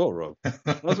 124, Rob.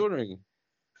 I was wondering.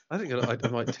 I think I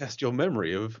might test your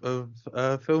memory of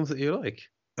films that you like.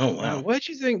 Oh, wow. Where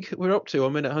do you think we're up to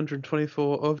on minute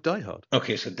 124 of Die Hard?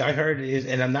 Okay, so Die Hard is,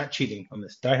 and I'm not cheating on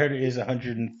this, Die Hard is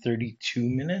 132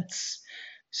 minutes.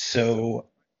 So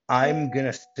I'm going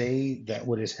to say that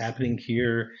what is happening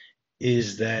here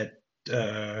is that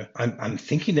I'm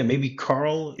thinking that maybe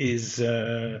Carl is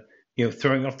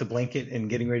throwing off the blanket and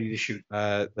getting ready to shoot.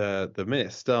 The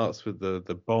minute starts with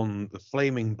the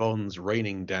flaming bombs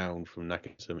raining down from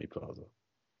Nakatomi Plaza.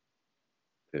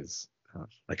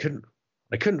 I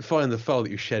couldn't find the file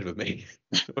that you shared with me,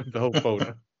 the whole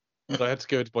folder. So I had to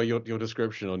go by your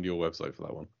description on your website for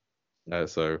that one.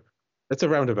 So it's a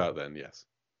roundabout then, yes.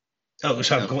 Oh,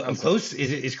 so I'm close.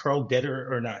 Is Carl dead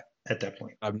or not at that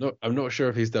point? I'm not sure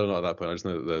if he's dead or not at that point. I just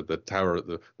know that the tower,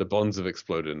 the bonds have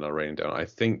exploded and are raining down. I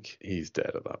think he's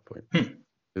dead at that point.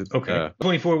 Okay.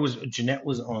 24 was Jeanette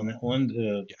was on that one.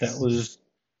 Yes. That was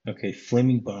okay.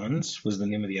 Flaming Bonds was the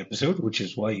name of the episode, which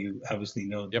is why you obviously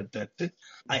know that's it.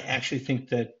 I actually think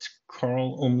that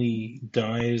Carl only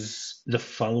dies the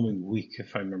following week,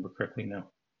 if I remember correctly now,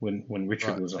 when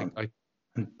Richard was on.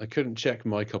 I couldn't check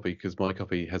my copy because my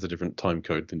copy has a different time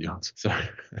code than yours. So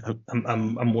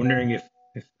I'm wondering if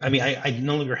I mean I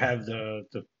no longer have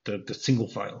the single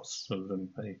files of them.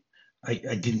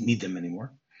 I didn't need them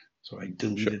anymore, so I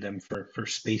deleted them for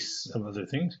space of other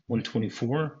things.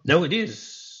 124. No, it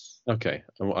is. Okay,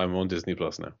 I'm on Disney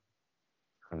Plus now.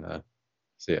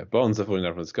 So yeah, bonds are falling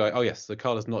down from the sky. Oh yes, so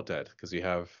Carl is not dead because you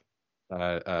have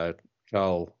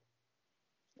Carl.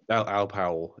 Al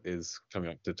Powell is coming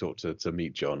up to talk to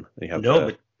meet John. And you have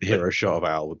the hero shot of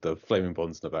Al with the flaming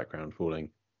bonds in the background falling.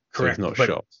 Correct. So he's not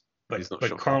shot.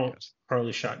 But Carl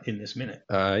is shot in this minute.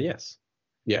 Yes,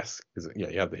 because you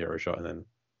have the hero shot, and then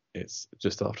it's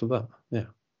just after that. Yeah.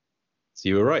 So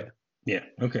you were right. Yeah.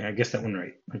 Okay. I guess that one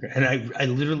right. Okay. And I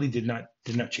literally did not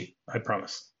cheat. I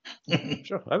promise.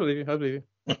 Sure. I believe you.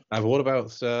 And what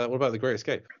about the Great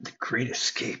Escape? The Great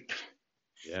Escape.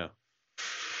 Yeah.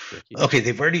 Okay,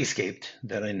 they've already escaped,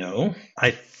 that I know.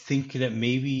 I think that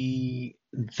maybe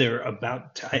they're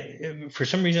about to, for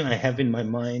some reason I have in my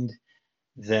mind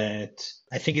that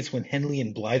I think it's when Henley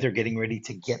and Blythe are getting ready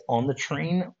to get on the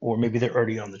train, or maybe they're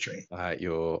already on the train.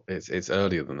 It's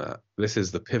earlier than that. This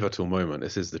is the pivotal moment.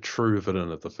 This is the true villain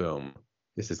of the film.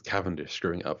 This is Cavendish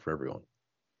screwing it up for everyone.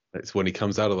 It's when he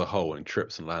comes out of the hole and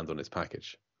trips and lands on his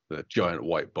package, the giant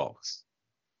white box.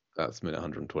 That's minute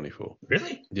 124.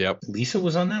 Really? Yep. Lisa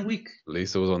was on that week?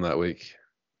 Lisa was on that week.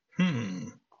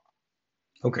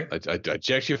 Okay. I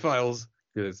checked your files.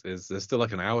 There's still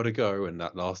like an hour to go, and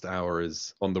that last hour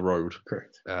is on the road.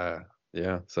 Correct.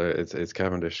 Yeah. So it's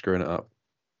Cavendish screwing it up.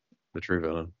 The true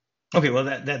villain. Okay. Well,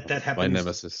 that happens. My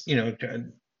nemesis.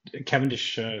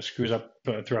 Cavendish screws up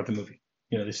throughout the movie.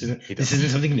 This isn't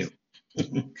something new.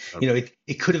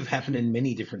 It could have happened in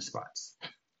many different spots.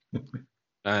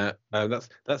 That's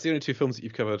the only two films that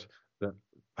you've covered that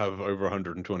have over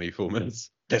 124 minutes.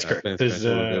 That's correct. Planes, There's Trains,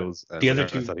 Automobiles, and the other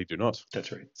Forgetting two. That You Do Not.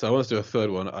 That's right. So I want to do a third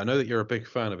one. I know that you're a big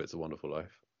fan of It's a Wonderful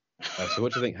Life. So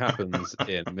what do you think happens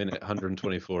in minute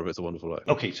 124 of It's a Wonderful Life?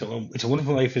 Okay, so It's a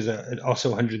Wonderful Life is also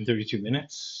 132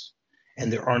 minutes,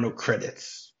 and there are no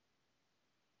credits.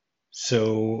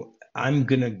 So I'm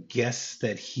gonna guess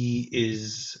that he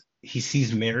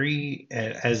sees Mary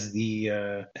as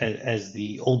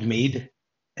the old maid,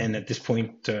 and at this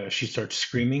point she starts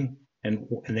screaming, and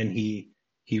then he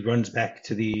runs back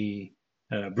to the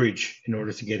bridge in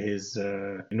order to get his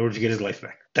life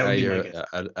back. That would be my You're guess.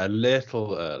 a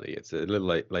little early. It's a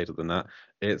little later than that.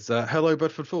 It's Hello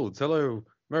Bedford Falls. Hello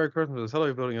Merry Christmas.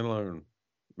 Hello Building Alone.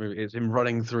 It's him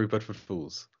running through Bedford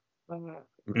Falls,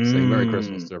 saying Merry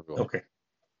Christmas to everyone. Okay,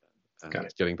 got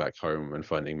it. Getting back home and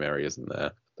finding Mary isn't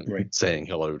there. Right. Saying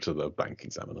hello to the bank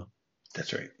examiner.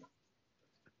 That's right.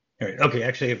 All right. Okay.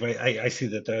 Actually, if I see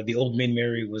that the old maid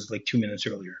Mary was like 2 minutes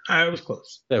earlier. I was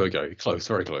close. There we go. Close.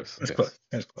 Very close. That's close.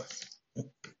 That's close.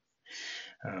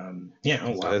 Yeah.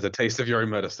 Oh wow. So there's a taste of your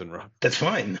own medicine, Rob. That's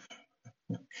fine.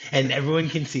 And everyone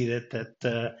can see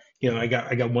that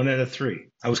I got 1 out of 3.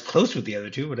 I was close with the other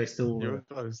 2, but I still You were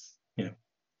close.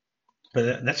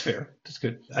 But that's fair. That's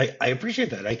good. I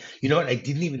appreciate that. You know what? I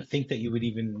didn't even think that you would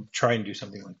even try and do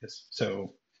something like this.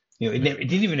 So it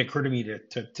didn't even occur to me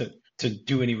to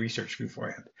do any research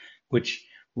beforehand, which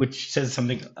says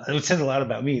something. It says a lot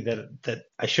about me that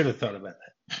I should have thought about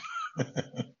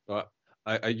that.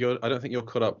 I don't think you're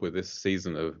caught up with this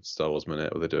season of Star Wars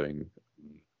Minute, where they're doing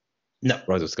No.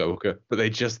 Rise of Skywalker, but they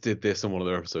just did this on one of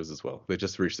their episodes as well. They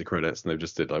just reached the credits and they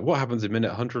just did like what happens in minute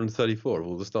 134 of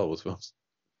all the Star Wars films.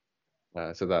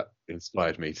 So that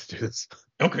inspired me to do this.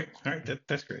 Okay, all right,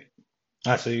 that's great.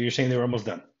 So you're saying they were almost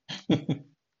done?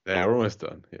 Yeah, we're almost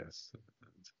done. Yes,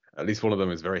 at least one of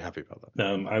them is very happy about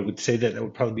that. I would say that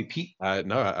would probably be Pete.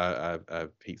 No,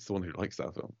 Pete's the one who likes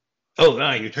that film. Oh,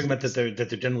 you're talking about that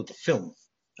they're done with the film.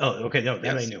 Oh, okay, no,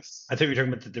 that Yes. I knew. I thought you were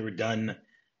talking about that they were done,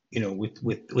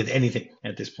 with anything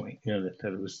at this point. That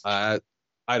it was. I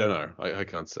don't know. I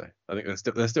can't say. I think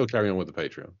they're still carrying on with the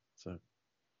Patreon. So.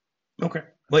 Okay.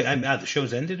 Wait, the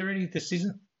show's ended already this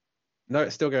season? No,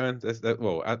 it's still going.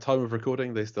 Well, at time of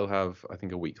recording, they still have, I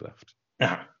think, a week left.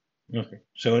 Okay.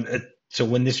 So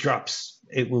when this drops,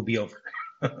 it will be over.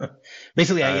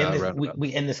 Basically,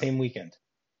 we end the same weekend.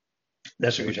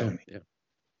 That's what you're telling me. Yeah.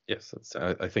 Yes,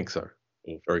 I think so.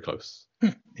 Very close.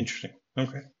 Interesting.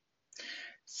 Okay.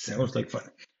 Sounds like fun.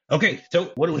 Okay,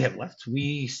 so what do we have left?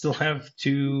 We still have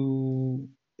to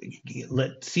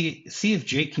see if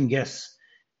Jake can guess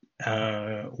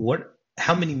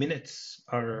how many minutes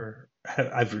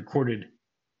I've recorded,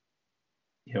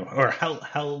 or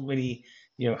how many,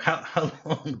 how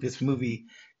long this movie,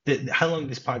 how long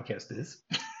this podcast is,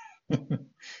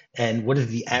 and what is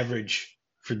the average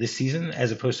for this season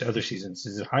as opposed to other seasons?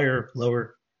 Is it higher,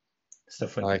 lower,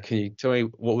 stuff like that? Can you tell me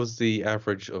what was the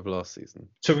average of last season?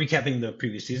 So recapping the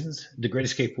previous seasons, The Great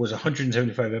Escape was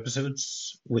 175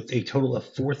 episodes with a total of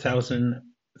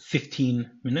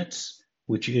 4,015 minutes,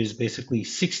 which is basically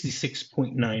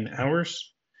 66.9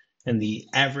 hours. And the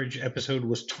average episode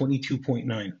was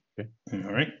 22.9. Okay.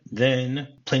 All right. Then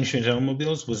Planes, Trains, and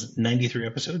Automobiles was 93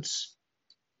 episodes,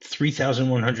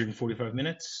 3,145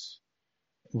 minutes,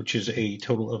 which is a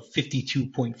total of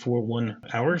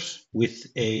 52.41 hours with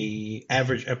a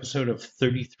average episode of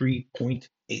 33.8.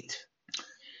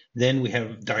 Then we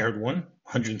have Die Hard 1,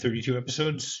 132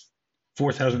 episodes,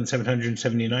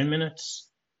 4,779 minutes,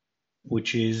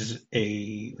 which is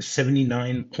a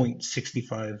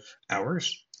 79.65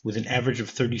 hours with an average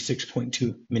of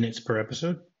 36.2 minutes per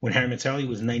episode. When Harry Met Sally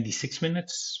was 96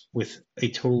 minutes with a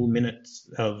total minutes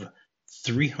of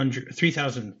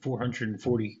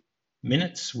 3,440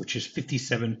 minutes, which is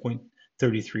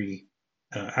 57.33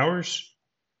 hours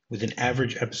with an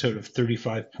average episode of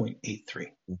 35.83.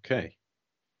 Okay.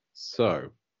 So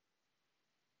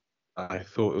I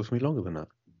thought it was going to be longer than that.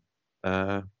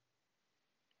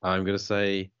 I'm going to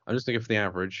say, I'm just thinking for the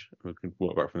average. We can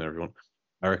work back from there if you want.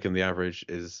 I reckon the average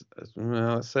is,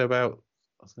 let's say about,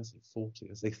 I was going to say 40,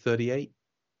 let's say 38.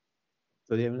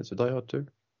 38 minutes for Die Hard 2.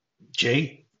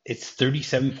 Jay, it's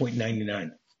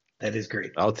 37.99. That is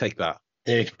great. I'll take that.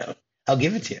 There you go. I'll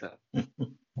give it to you.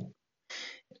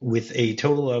 With a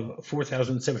total of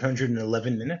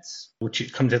 4,711 minutes, which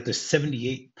it comes out to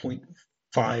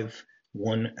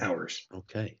 78.51 hours.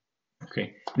 Okay.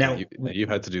 Now you've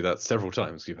had to do that several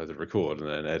times. You've had to record and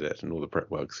then edit and all the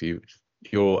prep work. So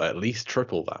you're at least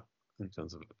triple that in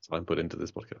terms of time put into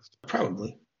this podcast.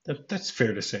 Probably. That's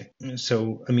fair to say.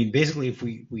 So, I mean, basically, if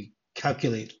we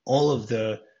calculate all of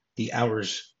the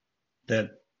hours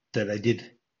that I did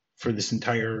for this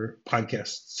entire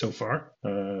podcast so far.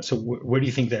 So where do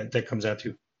you think that comes out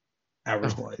to,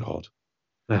 hours Oh wise? God.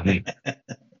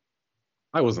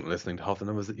 I wasn't listening to half the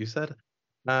numbers that you said.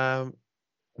 Um,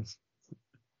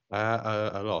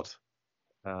 a lot.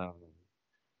 Um,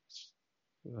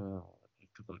 uh,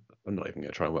 I'm not even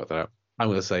going to try and work that out. I'm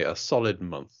going to say a solid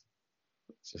month.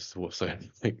 It's just what I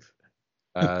think.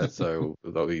 So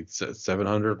that'll be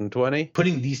 720.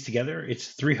 Putting these together, it's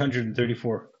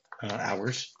 334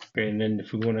 hours. And then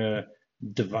if we want to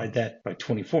divide that by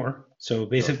 24, so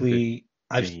basically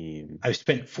I've 15.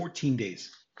 spent 14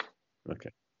 days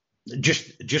Okay,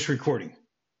 just recording.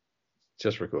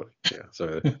 just recording. Yeah.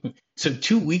 So So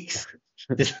 2 weeks,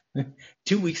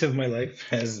 2 weeks of my life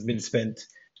has been spent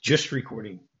just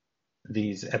recording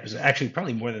these episodes. Actually,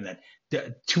 probably more than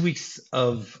that. 2 weeks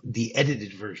of the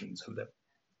edited versions of them.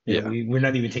 You know, we're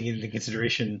not even taking into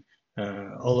consideration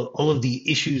all of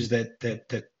the issues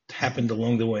that happened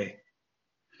along the way,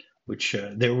 which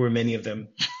there were many of them.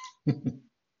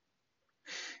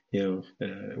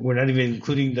 We're not even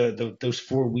including those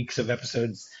 4 weeks of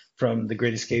episodes from The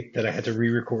Great Escape that I had to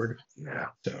re-record. Yeah.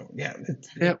 So yeah.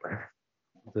 Yep.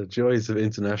 The joys of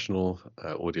international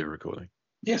audio recording.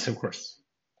 Yes, of course.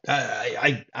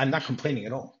 I'm not complaining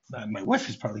at all. My wife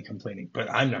is probably complaining, but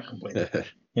I'm not complaining.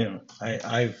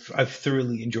 I've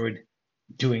thoroughly enjoyed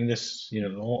doing this.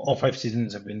 All 5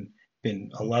 seasons have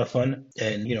been a lot of fun,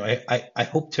 and I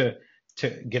hope to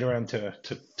get around to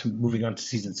moving on to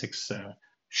season 6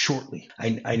 shortly.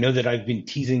 I know that I've been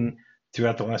teasing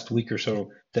throughout the last week or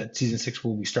so that season 6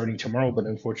 will be starting tomorrow, but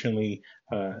unfortunately,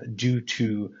 due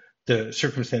to the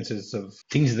circumstances of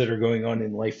things that are going on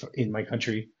in life in my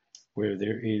country, where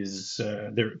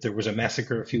there was a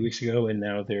massacre a few weeks ago, and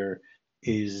now there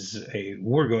is a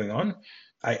war going on.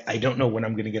 I don't know when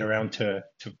I'm going to get around to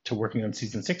working on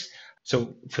season 6.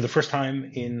 So for the first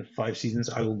time in 5 seasons,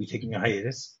 I will be taking a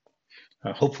hiatus.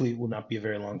 Hopefully, it will not be a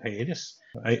very long hiatus.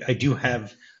 I do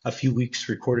have a few weeks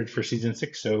recorded for season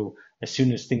 6, so as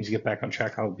soon as things get back on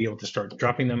track, I'll be able to start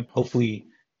dropping them. Hopefully,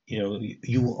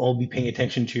 you will all be paying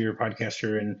attention to your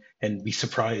podcaster and be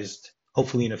surprised,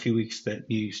 hopefully in a few weeks, that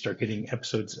you start getting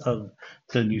episodes of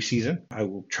the new season. I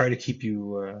will try to keep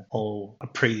you all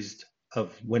appraised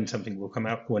of when something will come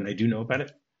out, when I do know about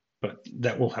it, but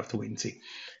that we'll have to wait and see.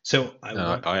 So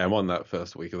I am on that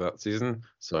first week of that season,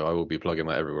 so I will be plugging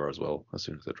that everywhere as well as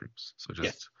soon as it drops. So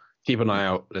just keep an eye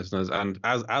out, listeners. And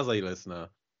as a listener,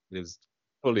 it is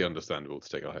fully understandable to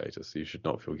take a hiatus. So you should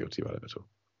not feel guilty about it at all.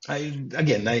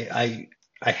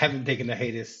 I haven't taken a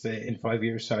hiatus in 5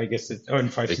 years, so I guess in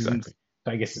 5 seasons.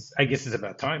 So I guess it's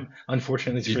about time.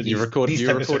 Unfortunately, you record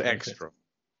extra.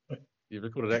 You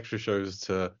recorded extra shows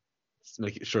to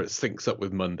make sure it syncs up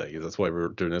with Monday. That's why we're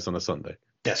doing this on a Sunday.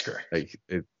 That's correct.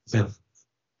 Well,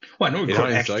 I don't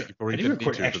record extra. I didn't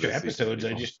record extra episodes.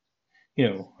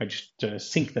 Season. I just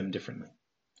sync them differently.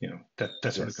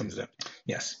 That's what it comes out.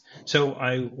 Yes. So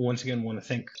I once again want to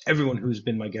thank everyone who's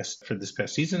been my guest for this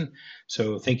past season.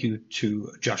 So thank you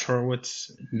to Josh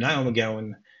Horowitz, Niall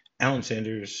McGowan, Alan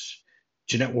Sanders,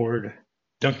 Jeanette Ward,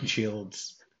 Duncan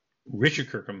Shields, Richard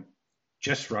Kirkham,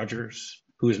 Jess Rogers,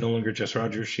 who is no longer Jess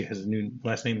Rogers. She has a new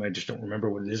last name. I just don't remember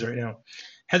what it is right now.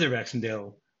 Heather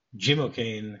Baxendale, Jim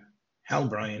O'Kane, Hal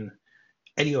Bryan,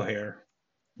 Eddie O'Hare,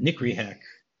 Nick Rehack,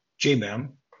 Jay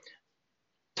Bam,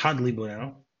 Todd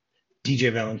Lebonow,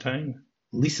 DJ Valentine,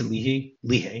 Lisa Leahy.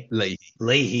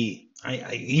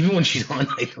 I even when she's on,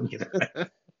 I don't get it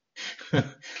right.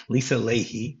 Lisa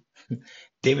Leahy,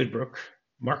 David Brooke,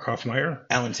 Mark Hoffmeyer,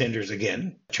 Alan Sanders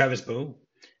again, Travis Bowe,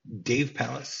 Dave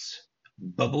Pallas,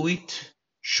 Bubba Wheat,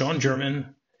 Sean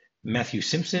German, Matthew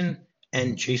Simpson,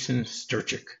 and Jason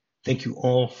Sturchik. Thank you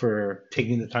all for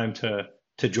taking the time to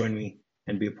join me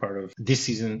and be a part of this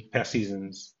season, past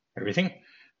seasons, everything.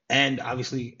 And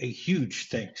obviously a huge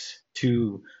thanks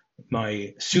to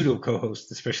my pseudo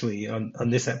co-host, especially on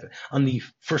this on the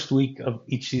first week of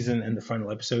each season and the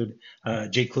final episode,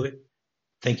 Jay Cluitt.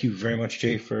 Thank you very much,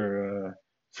 Jay, for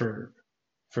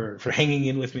hanging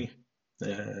in with me,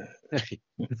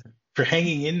 for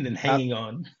hanging in and hanging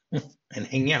on and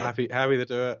hanging out. Happy to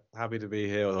do it. Happy to be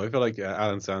here. Although I feel like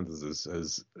Alan Sanders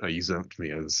has usurped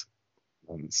me as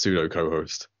pseudo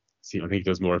co-host. I think he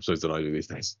does more episodes than I do these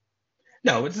days.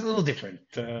 No, it's a little different.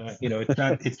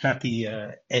 It's not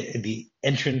the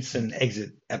entrance and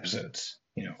exit episodes.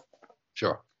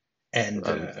 Sure. And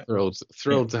I'm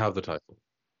thrilled to have the title.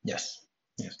 Yes.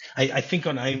 I think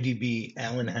on IMDb,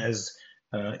 Alan has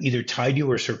either tied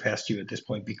you or surpassed you at this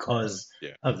point because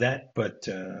of that. But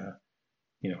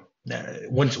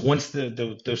once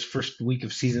those first week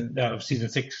of season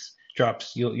 6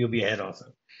 drops, you'll be ahead also.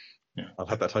 Yeah. I've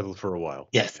had that title for a while.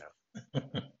 Yes. Yeah.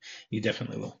 You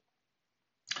definitely will.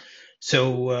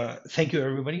 So thank you,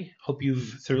 everybody. Hope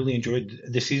you've thoroughly enjoyed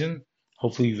this season.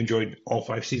 Hopefully you've enjoyed all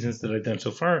 5 seasons that I've done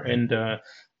so far, and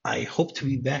I hope to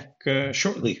be back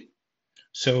shortly.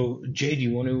 So, Jay, do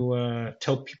you want to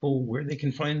tell people where they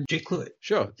can find Jay Cluett?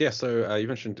 Sure. Yeah. So you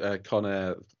mentioned Con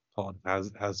Air pod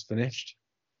has finished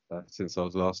since I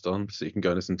was last on, so you can go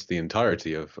and listen to the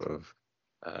entirety of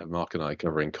Mark and I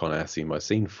covering Con Air scene by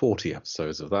scene. 40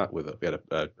 episodes of that. We had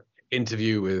a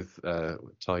interview with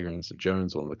Tiger and St.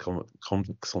 Jones, one of the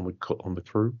convicts on the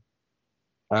crew.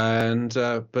 And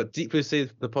but Deep Blue Sea,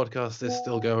 the podcast is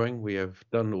still going. We have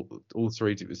done all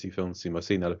 3 Deep Blue Sea films scene by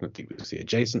scene. Now looking at Deep Blue Sea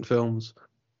adjacent films.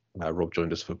 Rob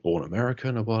joined us for Born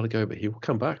American a while ago, but he will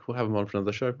come back. We'll have him on for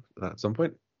another show at some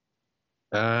point.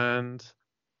 And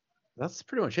that's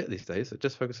pretty much it these days.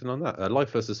 Just focusing on that.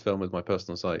 Life versus Film is my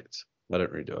personal site. I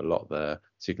don't really do a lot there.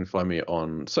 So you can find me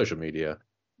on social media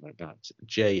at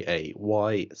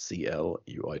JAYCLUITT,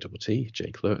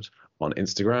 Jay Cluett, on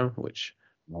Instagram, which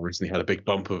I recently had a big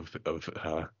bump of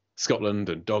Scotland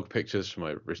and dog pictures from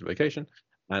my recent vacation,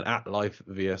 and at Life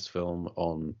vs Film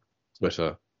on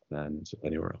Twitter and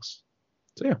anywhere else.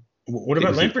 So yeah. What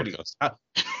about Lamperty?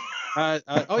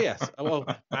 Oh yes. Well,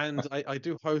 and I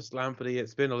do host Lamperty.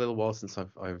 It's been a little while since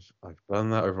I've done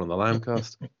that over on the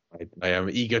Lambcast. I am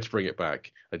eager to bring it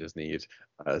back. I just need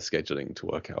scheduling to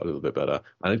work out a little bit better.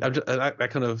 And that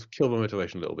kind of killed my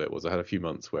motivation a little bit. Was I had a few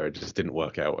months where it just didn't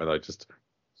work out, and I just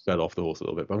fell off the horse a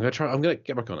little bit. But I'm gonna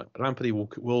get back on it. Lamperty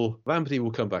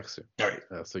will come back soon. All right.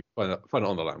 So you find it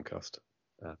on the Lambcast,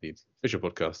 the official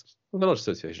podcast of the Knowledge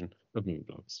Association of Movie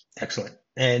Blogs. Excellent.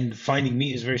 And finding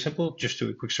me is very simple. Just do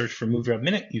a quick search for MovieRob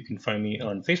Minute. You can find me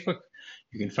on Facebook.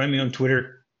 You can find me on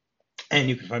Twitter. And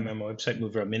you can find me on my website,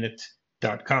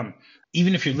 MovieRobMinute.com.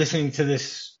 Even if you're listening to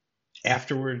this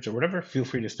afterwards or whatever, feel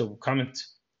free to still comment.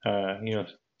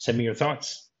 Send me your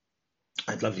thoughts.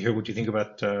 I'd love to hear what you think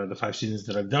about the 5 seasons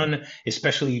that I've done,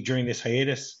 especially during this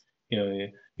hiatus.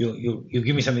 You'll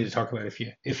give me something to talk about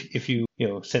if you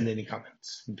send any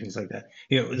comments and things like that.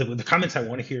 The comments I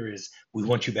want to hear is we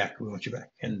want you back,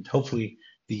 and hopefully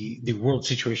the world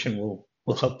situation will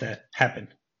help that happen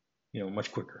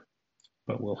much quicker,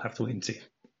 but we'll have to wait and see.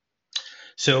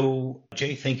 So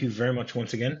Jay, thank you very much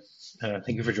once again.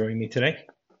 Thank you for joining me today.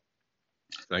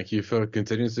 Thank you for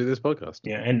continuing to do this podcast.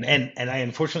 Yeah, and I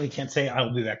unfortunately can't say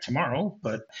I'll be back tomorrow,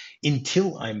 but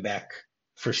until I'm back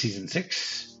for season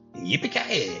 6,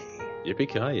 yippee-ki-yay!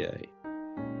 Yippee-ki-yay!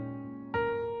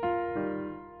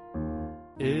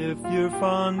 If you're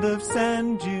fond of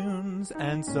sand dunes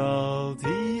and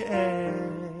salty air,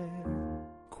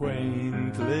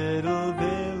 quaint little